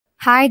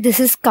Hi, this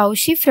is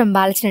Kaushi from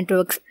Balance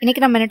Networks.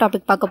 இன்னைக்கு நம்ம என்ன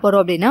டாபிக் பார்க்க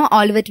போறோம் அப்படின்னா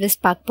ஆலிவர் ட்விஸ்ட்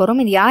பார்க்க போறோம்.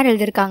 இது யார்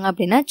எழுதிருக்காங்க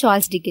அப்படின்னா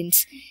சார்ல்ஸ் டிக்கின்ஸ்.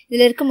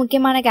 இதுல இருக்க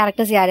முக்கியமான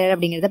கேரக்டர்ஸ் யார் யார்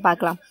அப்படிங்கறத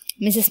பார்க்கலாம்.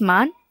 மிஸ்ஸஸ்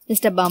மான்,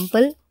 மிஸ்டர்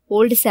பம்பிள்,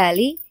 ஓல்டு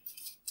சாலி,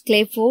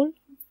 கிளேஃபோல்,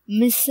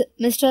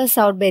 mister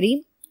சவுட்பெரி,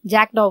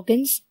 jack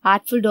Dawkins,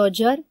 artful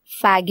டார்ஜர்,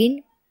 ஃபேகின்,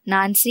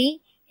 Nancy,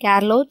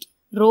 கேர்லோட்,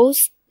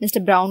 rose,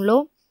 mister பிரவுன்லோ,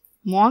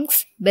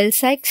 monks,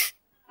 பெல்சைக்ஸ்,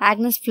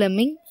 Agnes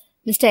Fleming,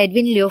 mister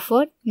Edwin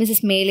லியோஃபோர்ட்,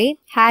 Mrs மேலே,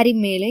 ஹாரி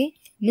மேலே,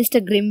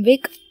 மிஸ்டர்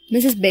கிரிம்விக்,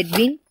 மிஸ்ஸஸ்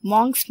பெட்வின்,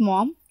 மாங்க்ஸ்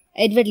மாம்,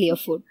 எட்வர்ட்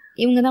லியோஃபோர்ட்.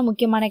 இவங்க தான்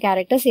முக்கியமான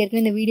கேரக்டர்ஸ்.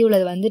 ஏற்கனவே இந்த வீடியோவில்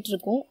அது வந்துட்டு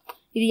இருக்கும்.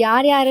 இது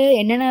யார் யார்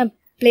என்னென்ன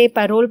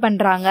ரோல்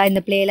பண்ணுறாங்க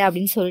இந்த பிளேயில்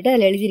அப்படின்னு சொல்லிட்டு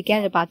அதில்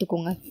எழுதியிருக்கேன், அதை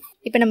பார்த்துக்கோங்க.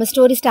 இப்போ நம்ம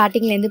ஸ்டோரி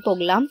ஸ்டார்டிங்லேருந்து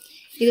போகலாம்.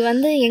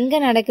 இது எங்கே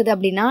நடக்குது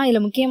அப்படின்னா,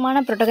 இதில் முக்கியமான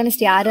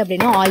ப்ரொட்டகனிஸ்ட் யார்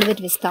அப்படின்னா ஆலிவர்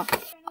ட்விஸ்ட் தான்.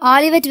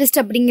 ஆலிவர்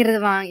ட்விஸ்ட் அப்படிங்கிறது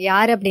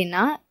யார்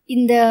அப்படின்னா,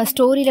 இந்த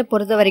ஸ்டோரியில்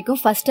பொறுத்த வரைக்கும்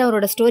ஃபர்ஸ்ட்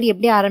அவரோட ஸ்டோரி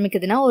எப்படி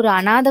ஆரம்பிக்குதுன்னா, ஒரு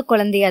அநாத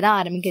குழந்தையாக தான்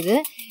ஆரம்பிக்குது.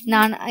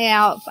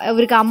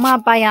 இவருக்கு அம்மா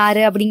அப்பா யார்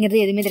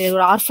அப்படிங்கிறது எதுவுமே தெரியாது.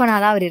 ஒரு ஆர்ஃபனாக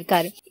தான் அவர்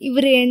இருக்கார்.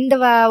 இவர்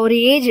ஒரு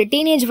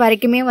டீனேஜ்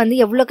வரைக்குமே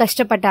எவ்வளோ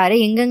கஷ்டப்பட்டார்,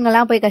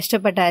 எங்கெங்கெல்லாம் போய்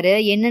கஷ்டப்பட்டார்,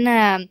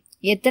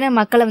 எத்தனை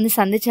மக்களை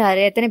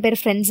சந்திச்சாரு, எத்தனை பேர்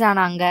ஃப்ரெண்ட்ஸ்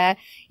ஆனாங்க,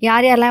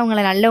 யார் யாரெல்லாம்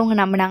இவங்களை நல்லவங்க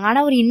நம்பினாங்க.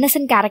 ஆனால் ஒரு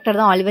இன்னசென்ட் கேரக்டர்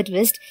தான் ஆலிவர்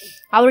ட்விஸ்ட்.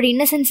 அவரோட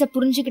இன்னசென்ஸை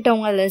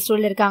புரிஞ்சுக்கிட்டவங்க அதில்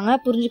ஸ்டோரியில் இருக்காங்க,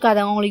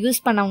 புரிஞ்சுக்காதவங்க, அவங்களை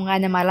யூஸ் பண்ணவங்க,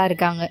 அந்த மாதிரிலாம்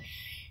இருக்காங்க.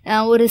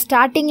 ஒரு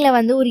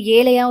ஸ்டார்டிங்கில் ஒரு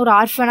ஏழையாக ஒரு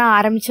ஆர்ஃபனாக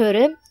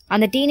ஆரம்பித்தவர்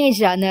அந்த டீனேஜ்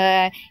அந்த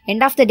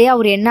எண்ட் ஆஃப் த டே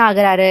அவர் என்ன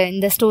ஆகுறாரு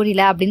இந்த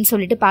ஸ்டோரியில் அப்படின்னு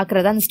சொல்லிட்டு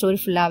பார்க்குறதா அந்த ஸ்டோரி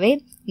ஃபுல்லாகவே.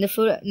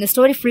 இந்த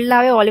ஸ்டோரி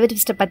ஃபுல்லாகவே ஆலிவர்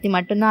ட்விஸ்ட்டை பற்றி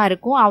மட்டும்தான்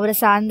இருக்கும். அவரை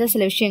சார்ந்த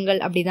சில விஷயங்கள்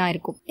அப்படி தான்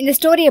இருக்கும். இந்த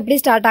ஸ்டோரி எப்படி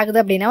ஸ்டார்ட்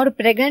ஆகுது அப்படின்னா, ஒரு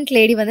ப்ரெக்னென்ட்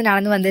லேடி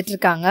நடந்து வந்துட்டு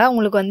இருக்காங்க.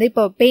 அவங்களுக்கு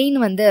இப்போ பெயின்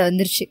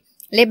வந்துருச்சு,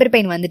 லேபர்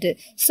பெயின் வந்துட்டு.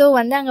 ஸோ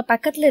அங்கே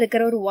பக்கத்தில்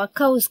இருக்கிற ஒரு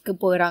ஒர்க் ஹவுஸ்க்கு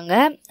போகிறாங்க.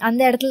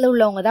 அந்த இடத்துல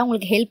உள்ளவங்க தான்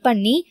அவங்களுக்கு ஹெல்ப்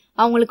பண்ணி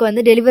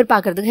அவங்களுக்கு டெலிவர்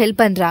பார்க்கறதுக்கு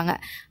ஹெல்ப் பண்ணுறாங்க.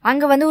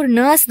 அங்கே ஒரு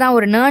நர்ஸ் தான்,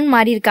 ஒரு நர்ன்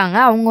மாதிரி இருக்காங்க.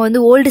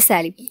 அவங்க ஓல்டு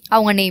சாலி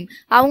அவங்க நேம்.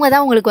 அவங்க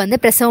தான்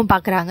அவங்களுக்கு பிரசவம்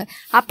பார்க்குறாங்க.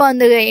 அப்போ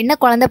என்ன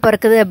குழந்தை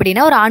பிறக்குது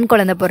அப்படின்னா, ஒரு ஆண்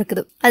குழந்தை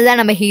பிறக்குது.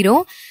 அதுதான் நம்ம ஹீரோ.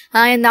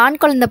 இந்த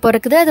ஆண் குழந்தை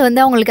பிறக்குது.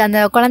 அது அவங்களுக்கு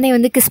அந்த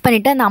குழந்தைய கிஸ்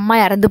பண்ணிவிட்டு அந்த அம்மா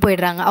இறந்து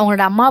போயிடுறாங்க.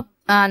 அவங்களோட அம்மா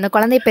அந்த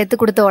குழந்தைய பெற்று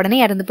கொடுத்த உடனே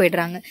இறந்து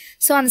போயிடுறாங்க.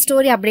 ஸோ அந்த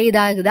ஸ்டோரி அப்படியே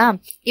இதாகுதா.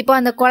 இப்போ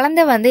அந்த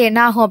குழந்தை என்ன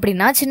ஆகும்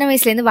அப்படின்னா, சின்ன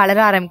வயசுலேருந்து வளர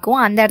ஆரம்பிக்கும்.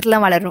 அந்த இடத்துல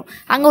வளரும்.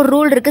 அங்கே ஒரு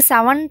ரூல் இருக்குது,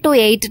 7 to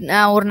 8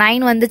 ஒரு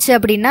 9 வந்துச்சு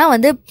அப்படின்னா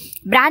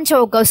பிரான்ச்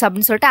ஒர்க் ஹவுஸ்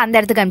அப்படின்னு சொல்லிட்டு அந்த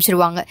இடத்துக்கு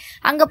அனுப்பிச்சிருவாங்க.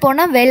 அங்கே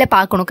போனால் வேலை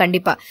பார்க்கணும்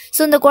கண்டிப்பாக.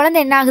 ஸோ இந்த குழந்தை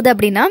என்ன ஆகுது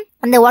அப்படின்னா,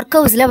 அந்த ஒர்க்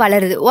ஹவுஸில்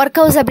வளருது. ஒர்க்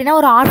ஹவுஸ் அப்படின்னா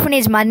ஒரு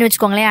ஆர்ஃபனேஜ் மாதிரின்னு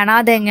வச்சுக்கோங்களேன்.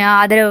 அனாதைங்க,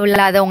 ஆதரவு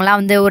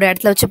இல்லாதவங்களாம் ஒரு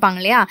இடத்துல வச்சுப்பாங்க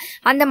இல்லையா,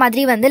 அந்த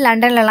மாதிரி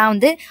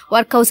லண்டன்லலாம்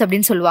ஒர்க் ஹவுஸ்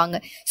அப்படின்னு சொல்லுவாங்க.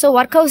 ஸோ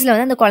ஒர்க் ஹவுஸில்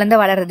அந்த குழந்தை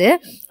வளருது.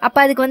 அப்போ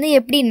அதுக்கு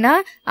எப்படின்னா,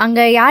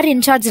 அங்கே யார்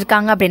இன்சார்ஜ்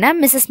இருக்காங்க அப்படின்னா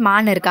மிஸ்ஸஸ்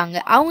மான் இருக்காங்க.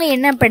 அவங்க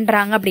என்ன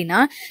பண்ணுறாங்க அப்படின்னா,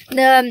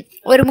 இந்த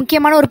ஒரு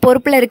முக்கியமான ஒரு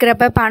பொறுப்பில்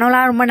இருக்கிறப்ப,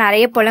 பணம்லாம் ரொம்ப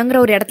நிறைய புலங்குற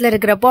ஒரு இடத்துல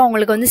இருக்கிறப்போ,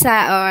 அவங்களுக்கு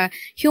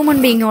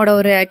ஹியூமன் பீயிங்கோட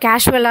ஒரு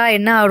கேஷுவலாக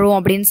என்ன வரும்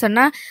அப்படின்னு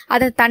சொன்னால்,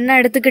 அதை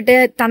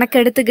தனக்கு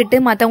எடுத்துக்கிட்டு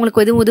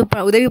மற்றவங்களுக்கு எதுவும்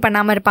உதவி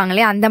பண்ணாமல்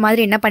இருப்பாங்களே, அந்த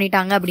மாதிரி என்ன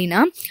பண்ணிட்டாங்க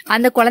அப்படின்னா,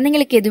 அந்த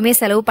குழந்தைங்களுக்கு எதுவுமே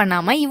செலவு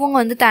பண்ணாமல்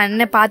இவங்க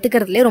தன்னை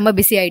பார்த்துக்கிறதுலே ரொம்ப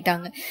பிஸி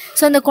ஆயிட்டாங்க.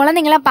 ஸோ அந்த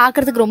குழந்தைங்களாம்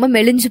பார்க்கறதுக்கு ரொம்ப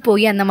மெலிஞ்சு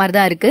போய் அந்த மாதிரி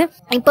தான் இருக்குது.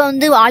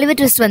 இப்போ ஆலிவர்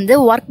ட்விஸ்ட்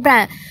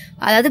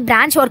அதாவது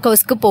பிரான்ச் ஒர்க்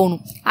ஹவுஸ்க்கு போகணும்,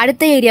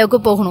 அடுத்த ஏரியாவுக்கு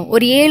போகணும்.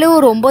 ஒரு 7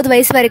 ஒரு 9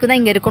 வயசு வரைக்கும் தான்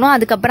இங்கே இருக்கணும்.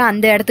 அதுக்கப்புறம்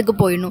அந்த இடத்துக்கு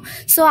போயிடணும்.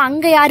 ஸோ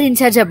அங்கே யார்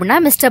இன்சார்ஜ் அப்படின்னா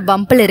மிஸ்டர்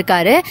பம்பிள்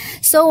இருக்காரு.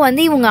 ஸோ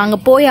இவங்க அங்கே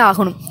போய்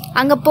ஆகணும்.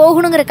 அங்கே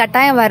போகணுங்கிற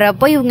கட்டாயம்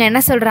வர்றப்போ இவங்க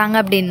என்ன சொல்கிறாங்க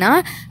அப்படின்னா,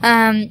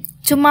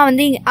 சும்மா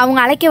அவங்க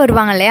அழைக்க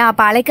வருவாங்க இல்லையா,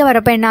 அப்போ அழைக்க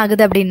வரப்போ என்ன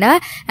ஆகுது அப்படின்னா,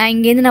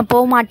 இங்கேருந்து நான்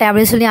போக மாட்டேன்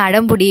அப்படின்னு சொல்லி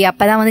அடம்புடி,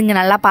 அப்போ தான் இங்கே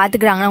நல்லா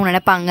பார்த்துக்கிறாங்கன்னு அவங்க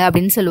நினைப்பாங்க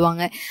அப்படின்னு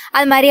சொல்லுவாங்க.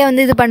 அது மாதிரியே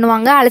இது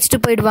பண்ணுவாங்க, அழைச்சிட்டு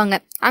போயிடுவாங்க.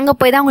 அங்கே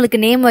போய் தான் அவங்களுக்கு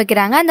நேம்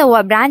வைக்கிறாங்க. அந்த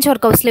பிரான்ச்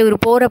ஒர்க் ஹவுஸில் இவர்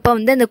போகிறப்ப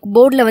அந்த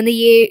போர்டில்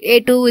A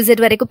to Z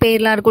வரைக்கும்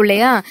பேர்லாம் இருக்கும்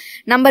இல்லையா,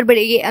 நம்பர்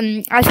படி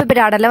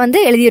ஆல்ஃபபெட்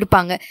ஆர்டரில்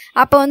எழுதியிருப்பாங்க.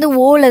 அப்போ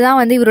ஓல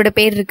தான் இவரோட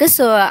பேர் இருக்குது.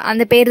 ஸோ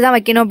அந்த பேர் தான்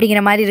வைக்கணும்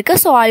அப்படிங்கிற மாதிரி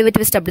இருக்குது. ஸோ ஆலிவர்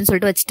ட்விஸ்ட் அப்படின்னு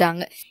சொல்லிட்டு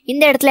வச்சுட்டாங்க.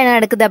 இந்த இடத்துல என்ன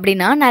நடக்குது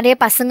அப்படின்னா, நிறைய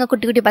பசங்க,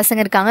 குட்டி குட்டி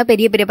பசங்க இருக்காங்க,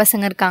 பெரிய பெரிய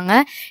பசங்க இருக்காங்க.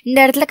 இந்த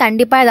இடத்துல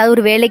கண்டிப்பாக ஏதாவது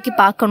ஒரு வேலைக்கு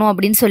பார்க்கணும்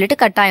அப்படின்னு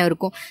சொல்லிட்டு கட்டாயம்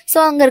இருக்கும். ஸோ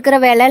அங்கே இருக்கிற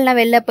வேலை எல்லாம்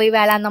வெளில போய்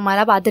வேலை அந்த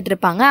மாதிரிலாம் பார்த்துட்டு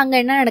இருப்பாங்க.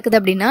 அங்கே என்ன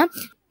நடக்குது அப்படின்னா,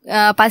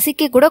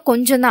 பசிக்கு கூட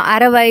கொஞ்சம் தான்,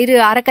 அரை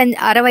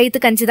வயிற்று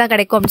கஞ்சி தான்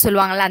கிடைக்கும் அப்படின்னு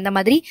சொல்லுவாங்கல்ல, அந்த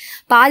மாதிரி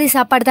பாதி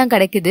சாப்பாடு தான்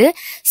கிடைக்குது.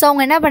 ஸோ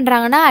அவங்க என்ன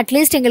பண்ணுறாங்கன்னா,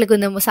 அட்லீஸ்ட் எங்களுக்கு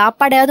இந்த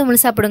சாப்பாடையாவது முழு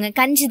சாப்பிடுங்க,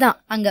 கஞ்சி தான்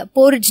அங்கே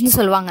போரிட்ஜ்னு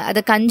சொல்லுவாங்க,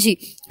 அது கஞ்சி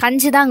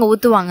தான் அங்கே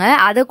ஊற்றுவாங்க.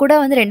 அதை கூட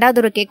 2வது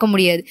தடவை கேட்க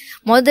முடியாது,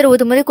 முதல் தடவை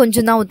ஊற்றும் போது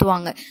கொஞ்சம் தான்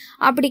ஊற்றுவாங்க.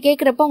 அப்படி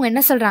கேட்குறப்ப அவங்க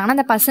என்ன சொல்கிறாங்கன்னா,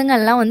 அந்த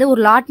பசங்கள்லாம்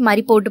ஒரு லாட்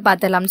மாதிரி போட்டு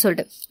பார்த்துடலாம்னு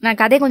சொல்லிட்டு, நான்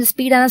கதையை கொஞ்சம்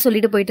ஸ்பீடாக தான்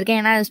சொல்லிட்டு போயிட்டு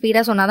இருக்கேன், ஏன்னா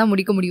ஸ்பீடாக சொன்னால் தான்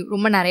முடிக்க முடியும்,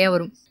 ரொம்ப நிறையா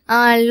வரும்.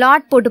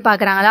 லாட் போட்டு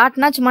பார்க்குறாங்க.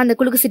 லாட்னா சும்மா அந்த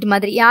குலுக்கு சீட்டு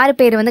மாதிரி, யார்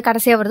பேர்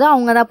கடைசியாக வருதோ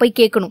அவங்க தான் போய்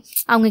கேட்கணும்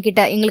அவங்க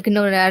கிட்ட, எங்களுக்கு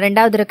இன்னொரு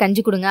 2வது தடவை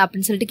கஞ்சி கொடுங்க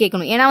அப்படின்னு சொல்லிட்டு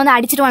கேட்கணும். ஏன்னா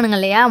அடிச்சிடுவானுங்க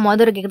இல்லையா,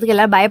 முதல்ல கேட்கறதுக்கு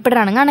எல்லாரும்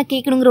பயப்படுறானுங்க. ஆனால்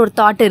கேட்கணுங்கிற ஒரு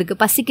தாட்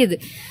இருக்குது, பசிக்குது.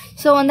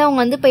 ஸோ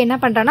அவங்க இப்போ என்ன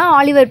பண்ணுறாங்கன்னா,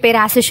 ஆலிவர் பேர்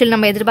ஆஸ் யூஷுவல்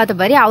நம்ம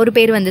எதிர்பார்த்த மாதிரி அவர்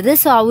பேர் வந்தது.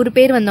 ஸோ அவர்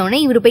பேர் வந்தோடனே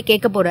இவர் போய்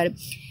கேட்க போகிறாரு.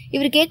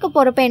 இவர் கேட்க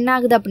போகிறப்ப என்ன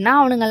ஆகுது அப்படின்னா,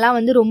 அவனுங்கெல்லாம்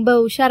ரொம்ப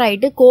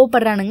உஷாராயிட்டு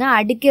கோவப்படுறானுங்க,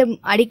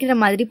 அடிக்கிற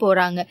மாதிரி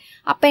போகிறாங்க.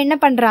 அப்போ என்ன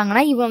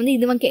பண்ணுறாங்கன்னா,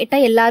 இவன்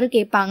கேட்டால் எல்லாரும்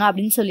கேட்பாங்க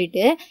அப்படின்னு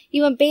சொல்லிட்டு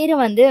இவன் பேரை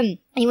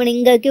இவன்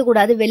இங்க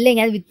இருக்கக்கூடாது, வெளில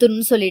எங்கேயாவது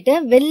வித்துணும்னு சொல்லிட்டு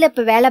வெளில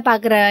இப்போ வேலை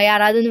பார்க்குற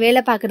யாராவது வந்து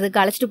வேலை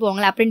பார்க்கறதுக்கு அழைச்சிட்டு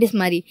போவாங்களே அப்ரெண்டிஸ்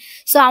மாதிரி.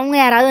 ஸோ அவங்க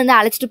யாராவது வந்து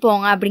அழைச்சிட்டு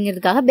போவாங்க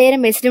அப்படிங்கிறதுக்காக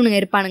பேரம் பேசிட்டு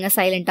இவனுங்க இருப்பானுங்க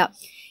சைலண்டா.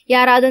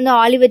 யாராவது வந்து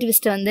ஆலிவர்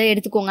ட்விஸ்ட்டை வந்து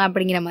எடுத்துக்கோங்க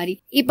அப்படிங்கிற மாதிரி.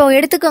 இப்போ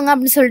எடுத்துக்கோங்க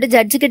அப்படின்னு சொல்லிட்டு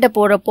ஜட்ஜு கிட்ட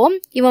போறப்போ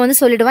இவன் வந்து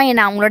சொல்லிடுவான்,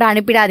 என்ன அவங்களோட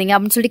அனுப்பிடாதீங்க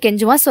அப்படின்னு சொல்லிட்டு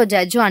கெஞ்சுவான். ஸோ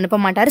ஜட்ஜும் அனுப்ப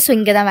மாட்டாரு. ஸோ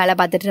இங்கே தான் வேலை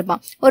பார்த்துட்டு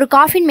இருப்பான். ஒரு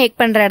காஃபின் மேக்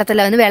பண்ற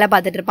இடத்துல வந்து வேலை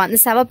பார்த்துட்டு இருப்பான். அந்த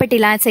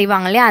சவப்பெட்டிலாம்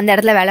செய்வாங்க இல்லையா, அந்த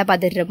இடத்துல வேலை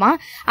பார்த்துட்டு இருப்பான்.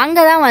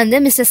 அங்கதான் வந்து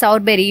மிஸ்டர்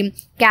சவுர்பெரி,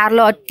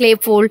 கேர்லாட்,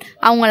 கிளேஃபோல்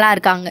அவங்கலாம்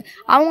இருக்காங்க.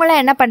 அவங்களாம்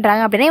என்ன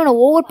பண்றாங்க அப்படின்னா இவனை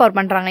ஓவர் பவர்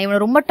பண்றாங்க, இவனை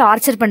ரொம்ப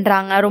டார்ச்சர்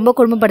பண்றாங்க, ரொம்ப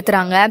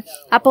கொடுமைப்படுத்துறாங்க.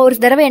 அப்போ ஒரு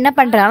தடவை என்ன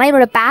பண்றாங்கன்னா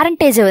இவனோட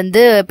பேரண்டேஜை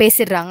வந்து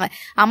பேசிடுறாங்க.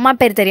 அம்மா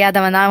பேர்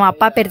தெரியாதவன் தான், அவன்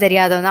அப்பா பேர்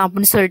தெரியாதவன் தான்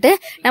அப்படின்னு சொல்லிட்டு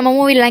நம்ம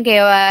மூவிலாம்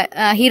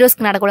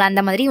ஹீரோஸ்க்கு நடக்கல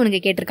அந்த மாதிரி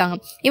இவனுக்கு கேட்டிருக்காங்க.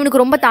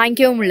 இவனுக்கு ரொம்ப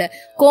தாங்கிக்கவும் இல்லை,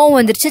 கோவம்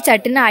வந்துருச்சு.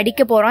 சட்டுன்னு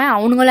அடிக்க போறான்.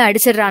 அவனுங்களும்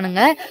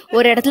அடிச்சிடுறானுங்க.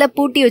 ஒரு இடத்துல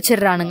பூட்டி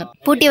வச்சிடுறானுங்க.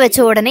 பூட்டி வச்ச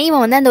உடனே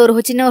இவன் வந்து அந்த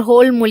ஒரு சின்ன ஒரு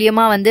ஹோல்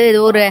மூலியமா வந்து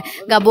ஏதோ ஒரு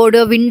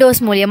கபோர்டு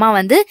விண்டோஸ் மூலியமா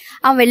வந்து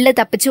அவன் வெளில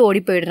தப்பிச்சு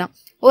ஓடி போயிடுறான்.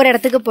 ஒரு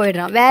இடத்துக்கு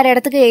போயிடுறான். வேற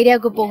இடத்துக்கு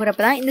ஏரியாவுக்கு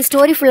போகிறப்பதான் இந்த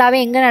ஸ்டோரி ஃபுல்லாவே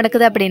எங்க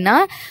நடக்குது அப்படின்னா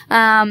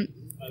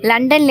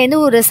லண்டன்லேருந்து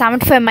ஒரு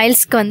 75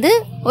 மைல்ஸ்க்கு வந்து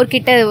ஒரு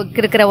கிட்ட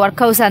இருக்கிற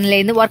ஒர்க் ஹவுஸ்,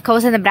 அதுலேருந்து ஒர்க்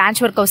ஹவுஸ், அந்த பிரான்ச்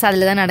ஒர்க் ஹவுஸ்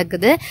அதில் தான்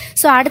நடக்குது.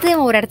 ஸோ அடுத்து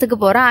இவன் ஒரு இடத்துக்கு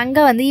போகிறான்.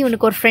 அங்கே வந்து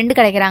இவனுக்கு ஒரு ஃப்ரெண்டு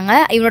கிடைக்கிறாங்க.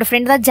 இவனோட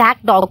ஃப்ரெண்டு தான்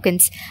ஜாக்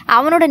டாக்கின்ஸ்.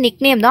 அவனோட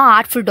நிக் நேம் தான்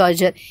ஆர்ட்ஃபுல்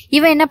டாஜர்.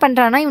 இவன் என்ன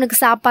பண்ணுறான்னா இவனுக்கு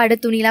சாப்பாடு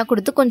துணிலாம்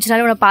கொடுத்து கொஞ்ச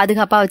நாள் இவனை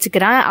பாதுகாப்பாக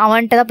வச்சுக்கிறான்.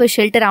 அவன்கிட்ட தான் போய்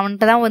ஷெல்டர்,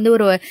 அவன்கிட்ட தான் வந்து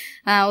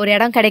ஒரு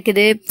இடம்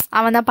கிடைக்குது,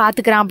 அவன் தான்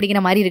பார்த்துக்கிறான்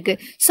அப்படிங்கிற மாதிரி இருக்குது.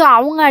 ஸோ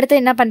அவங்க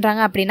அடுத்து என்ன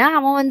பண்ணுறாங்க அப்படின்னா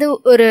அவன் வந்து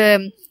ஒரு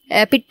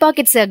பிட்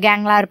பாக்கெட்ஸ்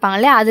கேங்லாம்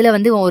இருப்பாங்களே அதில்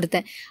வந்து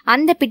ஒருத்தன்.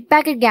 அந்த பிட்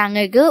பாக்கெட்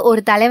கேங்குக்கு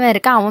ஒரு தலைவன்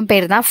இருக்கான். அவன்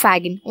பேர் தான்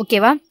ஃபேகின்.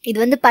 ஓகேவா? இது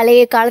வந்து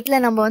பழைய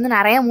காலத்தில் நம்ம வந்து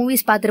நிறைய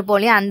மூவிஸ் பார்த்துருப்போம்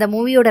இல்லையா, அந்த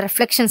மூவியோட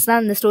ரெஃப்ளெக்ஷன்ஸ்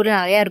தான் இந்த ஸ்டோரி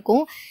நிறையா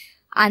இருக்கும்.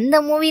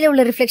 அந்த மூவியில்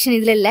உள்ள ரிஃப்ளெக்ஷன்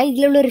இதில் இல்லை,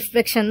 இதில் உள்ள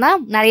ரிஃப்ளெக்ஷன் தான்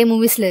நிறைய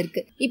மூவிஸில்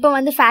இருக்குது. இப்போ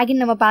வந்து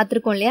ஃபேகின் நம்ம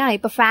பார்த்துருக்கோம் இல்லையா,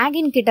 இப்போ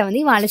ஃபேகின் கிட்ட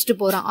வந்து இவன் அழைச்சிட்டு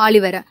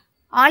போகிறான்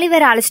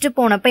ஆலிவரை அழைச்சிட்டு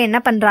போனப்போ என்ன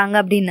பண்ணுறாங்க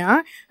அப்படின்னா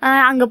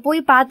அங்கே போய்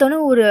பார்த்தோன்னே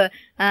ஒரு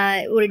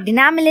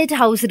டினாமிலேட்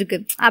ஹவுஸ்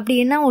இருக்குது.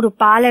 அப்படின்னா ஒரு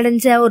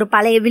பாலடைஞ்ச ஒரு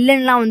பழைய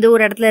வில்லன்லாம் வந்து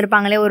ஒரு இடத்துல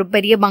இருப்பாங்களே, ஒரு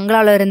பெரிய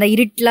பங்களாவில் இருந்தால்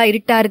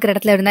இருட்டாக இருக்கிற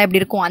இடத்துல இருந்தால்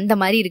எப்படி இருக்கும் அந்த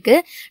மாதிரி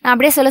இருக்குது. நான்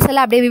அப்படியே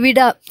சொல்ல அப்படியே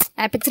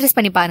விவிடாக பிக்சரைஸ்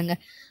பண்ணி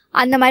பாருங்கள்.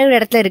 அந்த மாதிரி ஒரு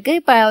இடத்துல இருக்குது.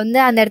 இப்போ வந்து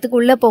அந்த இடத்துக்கு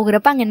உள்ளே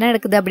போகிறப்ப அங்கே என்ன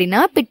நடக்குது அப்படின்னா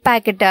பிட்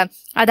பாக்கெட்டு,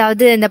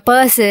 அதாவது இந்த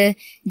purse,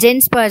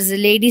 gents purse,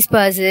 ladies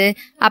purse,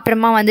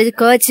 அப்புறமா வந்து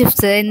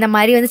கர்ச்சிப்ஸு, இந்த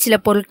மாதிரி வந்து சில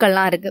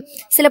பொருட்கள்லாம் இருக்குது.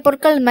 சில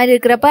பொருட்கள் இந்த மாதிரி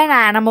இருக்கிறப்ப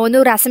நம்ம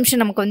வந்து ஒரு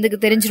அசம்ஷன் நமக்கு வந்து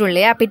தெரிஞ்சிடும்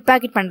இல்லையா, பிட்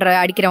பாக்கெட்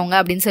அடிக்கிறவங்க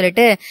அப்படின்னு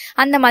சொல்லிட்டு.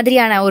 அந்த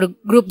மாதிரியான ஒரு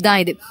குரூப்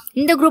தான் இது.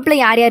 இந்த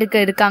குரூப்பில் யார்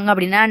இருக்காங்க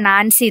அப்படின்னா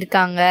நான்சி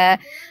இருக்காங்க,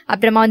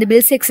 அப்புறமா வந்து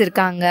பில்செக்ஸ்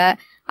இருக்காங்க,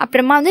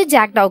 அப்புறமா வந்து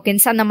ஜாக்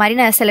டாக்கின்ஸ், அந்த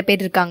மாதிரி சில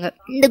பேர் இருக்காங்க.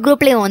 இந்த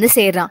குரூப்ல இவன் வந்து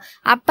சேர்றான்.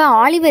 அப்போ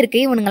ஆலிவருக்கு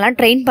இவனுங்கெல்லாம்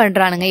ட்ரெயின்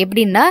பண்ணுறானுங்க.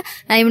 எப்படின்னா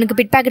இவனுக்கு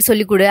பிட் பேக்கெட்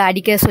சொல்லிக்கொடு,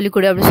 அடிக்க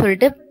சொல்லிக்கொடு அப்படின்னு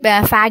சொல்லிட்டு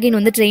ஃபேகின்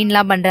வந்து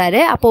ட்ரெயின்லாம் பண்ணுறாரு.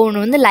 அப்போ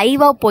ஒன்று வந்து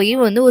லைவாக போய்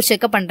வந்து ஒரு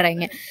செக்அப்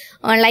பண்ணுறாங்க.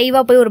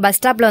 லைவாக போய் ஒரு பஸ்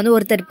ஸ்டாப்பில் வந்து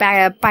ஒருத்தர்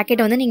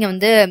பேக்கெட்டை வந்து நீங்கள்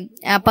வந்து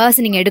பர்ஸ்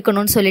நீங்கள்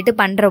எடுக்கணும்னு சொல்லிட்டு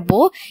பண்ணுறப்போ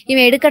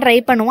இவன் எடுக்க ட்ரை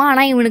பண்ணுவான்.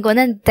 ஆனால் இவனுக்கு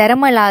வந்து அந்த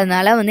திறமை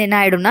இல்லாதனால வந்து என்ன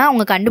ஆகிடும்னா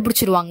அவங்க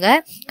கண்டுபிடிச்சிருவாங்க.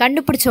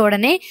 கண்டுபிடிச்ச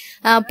உடனே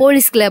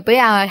போலீஸ்குள்ளே போய்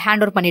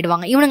ஹேண்ட் ஓவர்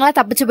பண்ணிடுவாங்க. இவனுங்களாம்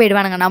தப்பிச்சு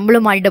போயிடுவானுங்க,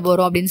 நம்மளும் மாட்டிட்டு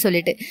போகிறோம் அப்படின்னு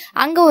சொல்லிட்டு.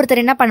 அங்கே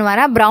ஒருத்தர் என்ன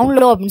பண்ணுவாரா,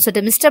 ப்ரௌன்லோ அப்படின்னு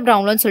சொல்லிட்டு, மிஸ்டர்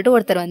ப்ரௌன்லோன்னு சொல்லிட்டு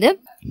ஒருத்தர் வந்து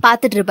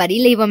பார்த்துட்டு இருப்பாரு.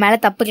 இல்லை இவன் மேலே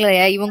தப்பு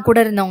இல்லையா, இவன் கூட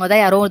இருந்தவங்க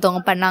தான் யாரோ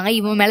ஒருத்தவங்க பண்ணாங்க,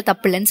 இவன் மேலே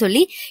தப்பு இல்லைன்னு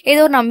சொல்லி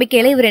ஏதோ ஒரு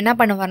நம்பிக்கையில் இவர் என்ன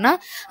பண்ணுவார்னா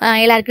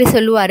எல்லாருக்கிட்டையும்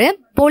சொல்லுவார்.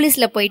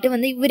 போலீஸில் போயிட்டு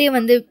வந்து இவரே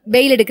வந்து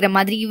பெயில் எடுக்கிற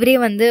மாதிரி இவரே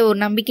வந்து ஒரு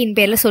நம்பிக்கையின்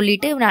பேரில்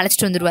சொல்லிட்டு இவனை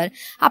அழைச்சிட்டு வந்துடுவார்.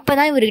 அப்போ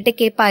தான் இவர்கிட்ட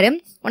கேட்பாரு,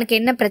 உனக்கு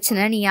என்ன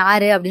பிரச்சனை, நீ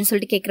யார் அப்படின்னு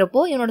சொல்லிட்டு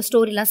கேட்குறப்போ இவனோட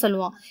ஸ்டோரிலாம்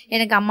சொல்லுவான்.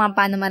 எனக்கு அம்மா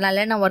அப்பா அந்த மாதிரிலாம்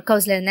இல்லை, நான் ஒர்க்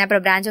ஹவுஸில் இருந்தேன்,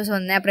 அப்புறம் பிரான்ச் ஹவுஸ்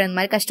வந்தேன், அப்புறம் இந்த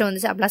மாதிரி கஷ்டம்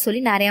வந்துச்சு அப்படிலாம்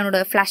சொல்லி நிறைய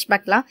அவனோட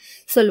ஃப்ளாஷ்பேக்லாம்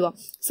சொல்லுவான்.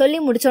 சொல்லி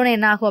முடிச்சோடனே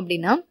என்ன ஆகும்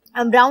அப்படின்னா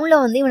ப்ரௌன்ல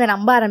வந்து இவனை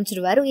நம்ப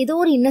ஆரம்பிச்சிடுவார். ஏதோ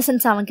ஒரு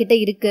இன்னசென்ஸ் அவன்கிட்ட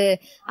இருக்கு,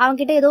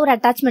 அவன்கிட்ட ஏதோ ஒரு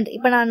அட்டாச்மெண்ட்.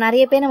 இப்போ நான்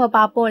நிறைய பேர் நம்ம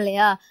பார்ப்போம்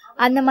இல்லையா,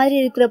 அந்த மாதிரி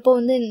இருக்கிறப்போ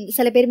வந்து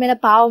சில பேர் மேலே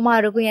பாவமாக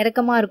இருக்கும்,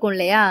 இறக்கமாக இருக்கும்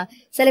இல்லையா,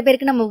 சில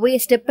பேருக்கு நம்ம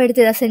போய் ஸ்டெப்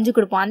எடுத்து ஏதாவது செஞ்சு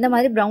கொடுப்போம். அந்த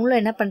மாதிரி ப்ரௌன்ல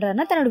என்ன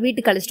பண்ணுறாருன்னா தன்னோட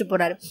வீட்டுக்கு அழைச்சிட்டு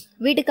போகிறாரு.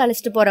 வீட்டுக்கு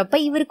அழைச்சிட்டு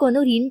போகிறப்ப இவருக்கு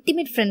வந்து ஒரு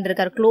இன்டிமேட் ஃப்ரெண்ட்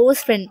இருக்கார்,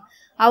 க்ளோஸ் ஃப்ரெண்ட்.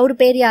 அவர்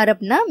பேர் யார்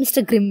அப்படின்னா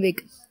மிஸ்டர்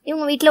கிரிம்விக்.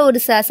 இவங்க வீட்டில் ஒரு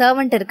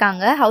சர்வெண்ட்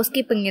இருக்காங்க, ஹவுஸ்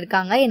கீப்பிங்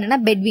இருக்காங்க, என்னன்னா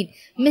பெட்வின்,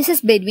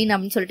 மிஸ்ஸஸ் பெட்வின்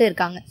அப்படின்னு சொல்லிட்டு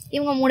இருக்காங்க.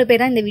 இவங்க 3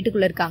 பேர் தான் இந்த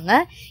வீட்டுக்குள்ளே இருக்காங்க.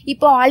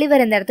 இப்போ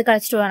ஆலிவர் இந்த இடத்துக்கு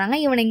அழைச்சிட்டு வராங்க,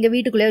 இவனை இங்கே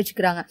வீட்டுக்குள்ளே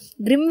வச்சுக்கிறாங்க.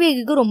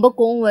 கிரிம்விக்கு ரொம்ப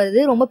கோவம்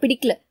வருது, ரொம்ப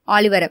பிடிக்கல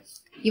ஆலிவரை.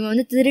 இவன்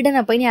வந்து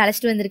திருடனை போய் நீ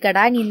அழைச்சிட்டு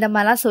வந்திருக்கடா, நீ இந்த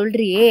மாதிரிலாம்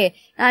சொல்றியே,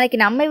 நாளைக்கு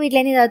நம்ம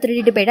வீட்டிலேருந்து ஏதாவது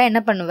திருடிட்டு போயிட்டா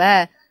என்ன பண்ணுவ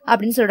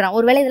அப்படின்னு சொல்கிறான்.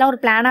 ஒருவேளை இதெல்லாம்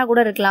ஒரு பிளானாக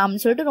கூட இருக்கலாம்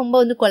அப்படின்னு சொல்லிட்டு ரொம்ப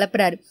வந்து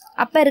குழப்புறாரு.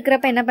 அப்போ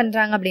இருக்கிறப்ப என்ன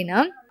பண்ணுறாங்க அப்படின்னா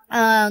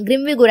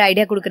கிரிம்விக் ஒரு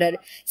ஐடியா கொடுக்குறாரு.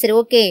 சரி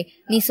ஓகே,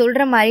 நீ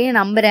சொல்கிற மாதிரியே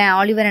நம்புகிறேன்,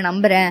 ஆலிவரை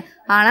நம்புகிறேன்,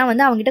 ஆனால்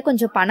வந்து அவங்ககிட்ட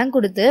கொஞ்சம் பணம்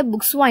கொடுத்து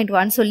புக்ஸ் வாங்கிட்டு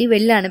வான்னு சொல்லி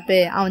வெளில அனுப்பு.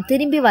 அவன்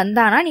திரும்பி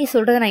வந்தானா நீ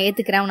சொல்கிறத நான்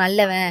ஏற்றுக்கிறேன், அவன்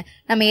நல்லவன்,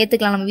 நம்ம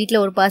ஏற்றுக்கலாம், நம்ம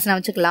வீட்டில் ஒரு பர்சனை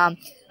வச்சுக்கலாம்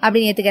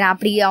அப்படின்னு ஏற்றுக்கிறேன்.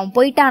 அப்படி அவன்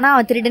போயிட்டானா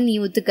அவன் திருடன் நீ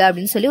ஒத்துக்க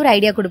அப்படின்னு சொல்லி ஒரு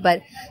ஐடியா கொடுப்பாரு.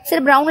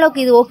 சரி ப்ரௌன்லோக்கு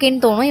இது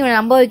ஓகேன்னு தோணும், இவன்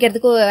நம்ப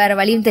வைக்கிறதுக்கு வேறு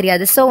வழியும்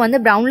தெரியாது. ஸோ வந்து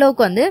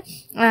ப்ரௌன்லோக்கு வந்து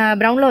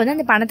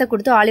அந்த பணத்தை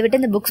கொடுத்து ஆலிவிட்டு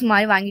இந்த புக்ஸ்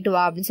மாதிரி வாங்கிட்டு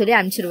வா அப்படின்னு சொல்லி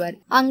அனுப்பிச்சிடுவார்.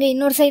 அங்கே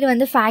இன்னொரு சைடு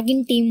வந்து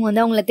ஃபேகின் டீம்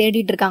வந்து அவங்கள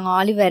தேடிட்டு இருக்காங்க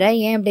ஆலிவரை.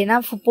 ஏன் அப்படின்னா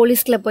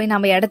போலீஸ்ல போய்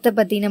நம்ம இடத்த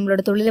பற்றி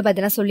நம்மளோட தொழிலை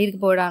பற்றிலாம் சொல்லியிருக்க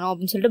போயிடானோ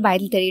அப்படின்னு சொல்லிட்டு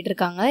பயத்தில் தேடிட்டு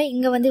இருக்காங்க.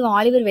 இங்கே வந்து இவன்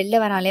ஆலிவர் வெளில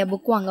வரான் இல்லையா,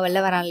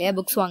 வெளில வரான் இல்லையா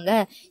புக்ஸ் வாங்க.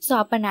 ஸோ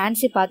அப்போ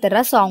நான்சி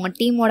பார்த்துடுறா. ஸோ அவங்க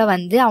டீமோட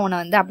வந்து அவனை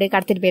வந்து அப்படியே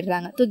கடத்திட்டு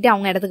போயிடுறாங்க, தூக்கிட்டு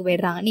அவங்க இடத்துக்கு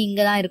போயிடுறாங்க. நீ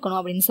இங்கே தான் இருக்கணும்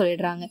அப்படின்னு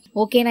சொல்லிடுறாங்க.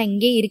 ஓகே, நான்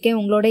இங்கே இருக்கேன்,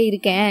 உங்களோட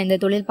இருக்கேன் இந்த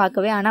தொழில்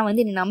பார்க்கவே. ஆனால்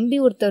வந்து என்னை நம்பி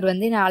ஒருத்தர்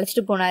வந்து நான்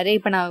அழைச்சிட்டு போனார்.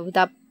 இப்போ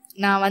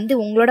நான் வந்து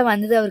உங்களோட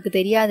வந்தது அவருக்கு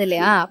தெரியாது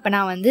இல்லையா, அப்போ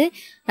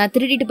நான்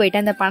திருடிட்டு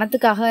போயிட்டேன், அந்த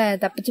பணத்துக்காக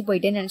தப்பிச்சு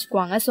போயிட்டேன்னு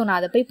நினச்சிக்குவாங்க. ஸோ நான்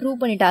அதை போய்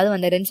ப்ரூவ் பண்ணிட்டாவது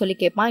வந்துடுறேன்னு சொல்லி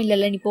கேட்பான்.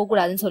 இல்லை நீ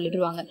போகக்கூடாதுன்னு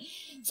சொல்லிடுவாங்க.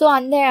 ஸோ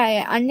அந்த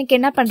அன்னைக்கு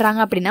என்ன பண்ணுறாங்க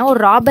அப்படின்னா ஒரு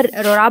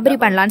ராபரி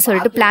பண்ணலான்னு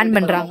சொல்லிட்டு பிளான்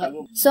பண்ணுறாங்க.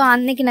 ஸோ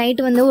அன்னைக்கு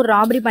நைட்டு வந்து ஒரு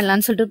ராபரி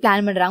பண்ணலான்னு சொல்லிட்டு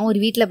பிளான் பண்ணுறாங்க. ஒரு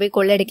வீட்டில் போய்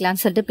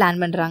கொள்ளையடிக்கலான்னு சொல்லிட்டு பிளான்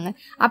பண்ணுறாங்க.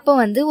 அப்போ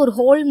வந்து ஒரு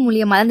ஹோல்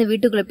மூலியமாக அந்த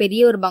வீட்டுக்குள்ளே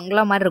பெரிய ஒரு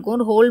பங்களா மாதிரி இருக்கும்,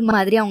 ஒரு ஹோல்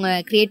மாதிரி அவங்க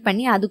கிரியேட்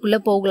பண்ணி அதுக்குள்ளே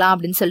போகலாம்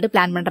அப்படின்னு சொல்லிட்டு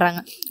பிளான்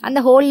பண்ணுறாங்க.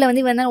 அந்த ஹோலில்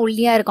வந்து இவன் தான்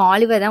ஒல்லியாக இருக்கும்,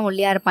 ஆலிவர் தான்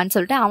ஒல்லியாக இருப்பான்னு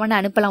சொல்லிட்டு அவனை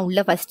அனுப்பலாம்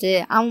உள்ளே ஃபஸ்ட்டு.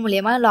 அவன்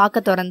மூலியமாக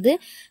லாக்கை திறந்து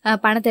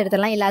பணத்தை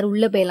எடுத்துடலாம், எல்லாரும்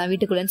உள்ளே போயிடலாம்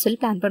வீட்டுக்குள்ளேன்னு சொல்லி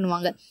பிளான்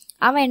பண்ணுவாங்க.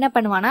 அவன் என்ன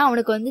பண்ணுவானா,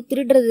 அவனுக்கு வந்து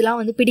திருடுறதுலாம்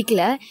வந்து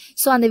பிடிக்கல.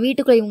 ஸோ அந்த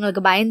வீட்டுக்குள்ளே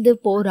இவங்களுக்கு பயந்து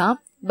போகிறான்.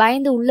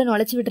 பயந்து உள்ளே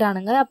நுழைச்சி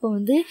விட்டுறானுங்க. அப்போ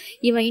வந்து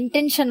இவன்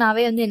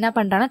இன்டென்ஷனாகவே வந்து என்ன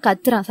பண்ணுறான்னா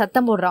கத்துறான்,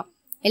 சத்தம் போடுறான்.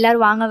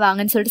 எல்லாரும்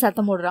வாங்கன்னு சொல்லிட்டு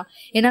சத்தம் போடுறான்.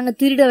 ஏன்னா அங்கே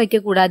திருட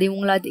வைக்கக்கூடாது,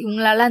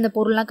 இவங்களால அந்த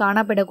பொருள்லாம்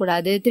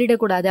காணப்படக்கூடாது,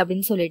 திருடக்கூடாது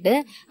அப்படின்னு சொல்லிட்டு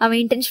அவன்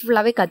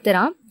இன்டென்ஷன்ஃபுல்லாகவே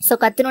கத்துறான். ஸோ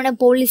கத்துனோட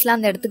போலீஸ்லாம்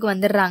அந்த இடத்துக்கு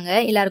வந்துடுறாங்க,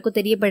 எல்லாருக்கும்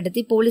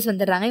தெரியப்படுத்தி போலீஸ்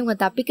வந்துடுறாங்க. இவங்க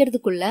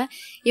தப்பிக்கிறதுக்குள்ள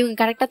இவங்க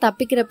கரெக்டாக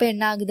தப்பிக்கிறப்ப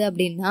என்ன ஆகுது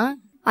அப்படின்னா,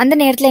 அந்த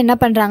நேரத்தில் என்ன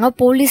பண்ணுறாங்க,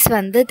 போலீஸ்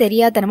வந்து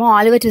தெரியாதனமா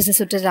ஆலிவர் ட்விஸ்ட்டை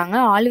சுட்டுறாங்க.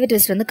 ஆலிவர்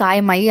ட்விஸ்ட் வந்து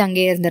காயமாகி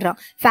அங்கேயே இருந்துடுறான்.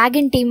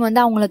 ஃபேகன் டீம் வந்து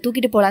அவங்கள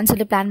தூக்கிட்டு போகலான்னு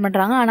சொல்லிட்டு பிளான்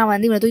பண்ணுறாங்க. ஆனால்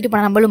வந்து இவனை தூக்கிட்டு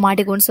போனால் நம்மளும்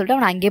மாட்டிக்கும்னு சொல்லிட்டு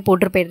அவனை அங்கேயே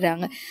போட்டு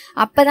போயிடுறாங்க.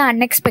 அப்போ தான்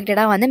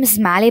அன்எக்ஸ்பெக்டடாக வந்து மிஸ்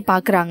மேலே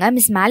பார்க்குறாங்க.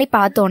 மிஸ் மேலே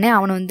பார்த்தோன்னே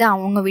அவனை வந்து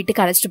அவங்க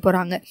வீட்டுக்கு அழைச்சிட்டு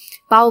போகிறாங்க.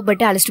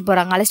 பாவப்பட்டு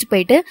அழைச்சிட்டு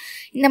போயிட்டு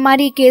இந்த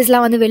மாதிரி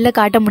கேஸ்லாம் வந்து வெளில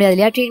காட்ட முடியாது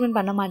இல்லையா, ட்ரீட்மெண்ட்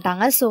பண்ண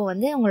மாட்டாங்க. ஸோ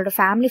வந்து அவங்களோட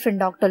ஃபேமிலி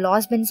ஃப்ரெண்ட் டாக்டர்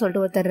லாஸ்பென்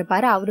சொல்லிட்டு ஒருத்தர்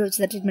இருப்பார், அவரை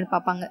வச்சு தான் ட்ரீட்மெண்ட்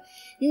பார்ப்பாங்க.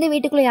 இந்த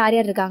வீட்டுக்குள்ளே யார்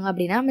யார் இருக்காங்க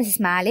அப்படின்னா,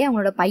 மிஸ்ஸஸ் மேலே,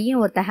 அவங்களோட பையன்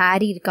ஒருத்தர்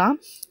ஹாரி இருக்கான்,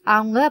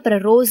 அவங்க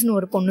அப்புறம் ரோஸ்னு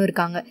ஒரு பொண்ணு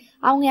இருக்காங்க.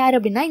 அவங்க யார்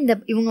அப்படின்னா,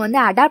 இவங்க வந்து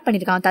அடாப்ட்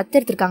பண்ணியிருக்காங்க,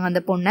 தத்தெடுத்திருக்காங்க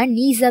அந்த பொண்ணை,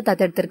 நீஸாக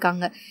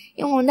தத்தெடுத்திருக்காங்க.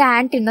 இவங்க வந்து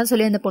ஆன்டின்னு தான்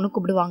சொல்லி அந்த பொண்ணு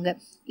கூப்பிடுவாங்க.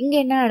 இங்கே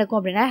என்ன நடக்கும்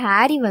அப்படின்னா,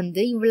 ஹாரி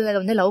வந்து இவளை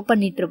வந்து லவ்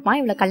பண்ணிட்டு இருப்பான்,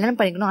 இவளை கல்யாணம்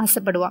பண்ணிக்கணும்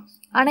ஆசைப்படுவான்.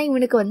 ஆனால்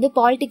இவனுக்கு வந்து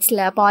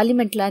பாலிடிக்ஸில்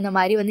பார்லிமெண்ட்டில் இந்த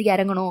மாதிரி வந்து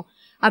இறங்கணும்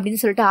அப்படின்னு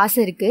சொல்லிட்டு ஆசை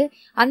இருக்குது.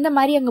 அந்த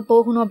மாதிரி அங்கே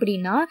போகணும்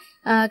அப்படின்னா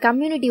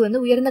கம்யூனிட்டி வந்து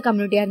உயர்ந்த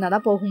கம்யூனிட்டியாக இருந்தால்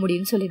தான் போக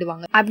முடியும்னு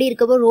சொல்லிடுவாங்க. அப்படி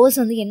இருக்கப்போ ரோஸ்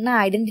வந்து என்ன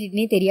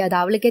ஐடென்டிட்டினே தெரியாது,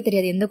 அவளுக்கே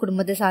தெரியாது எந்த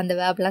குடும்பத்தை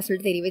சார்ந்தவ அப்படிலாம்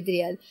சொல்லிட்டு தெரியவே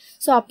தெரியாது.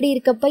 ஸோ அப்படி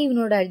இருக்கப்போ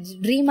இவனோட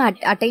ட்ரீமை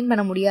அட்டைன்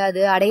பண்ண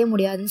முடியாது, அடைய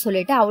முடியாதுன்னு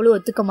சொல்லிட்டு அவளும்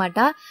ஒத்துக்க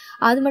மாட்டா.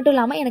 அது மட்டும்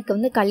இல்லாமல் எனக்கு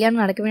வந்து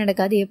கல்யாணம்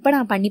நடக்காது, எப்போ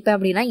நான் பண்ணிப்பேன்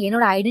அப்படின்னா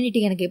என்னோட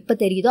ஐடென்டிட்டி எனக்கு எப்போ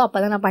தெரியுதோ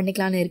அப்போ தான் நான்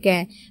பண்ணிக்கலான்னு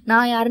இருக்கேன்,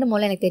 நான் யாருன்னு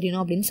முதல்ல எனக்கு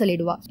தெரியணும் அப்படின்னு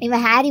சொல்லிடுவா.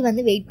 இவன் ஹாரி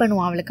வந்து வெயிட்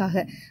பண்ணுவான்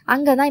அவளுக்காக.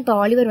 அங்கே தான் இப்போ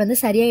ஆலிவர் வந்து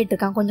சரியாயிட்டு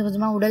இருக்கான், கொஞ்சம்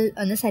கொஞ்சமாக உடல்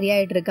வந்து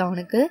சரியாயிட்டு இருக்கு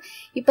அவனுக்கு.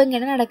 இப்போ இங்கே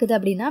என்ன நடக்குது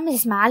அப்படின்னா,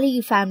 மிஸ் மேலி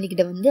ஃபேமிலி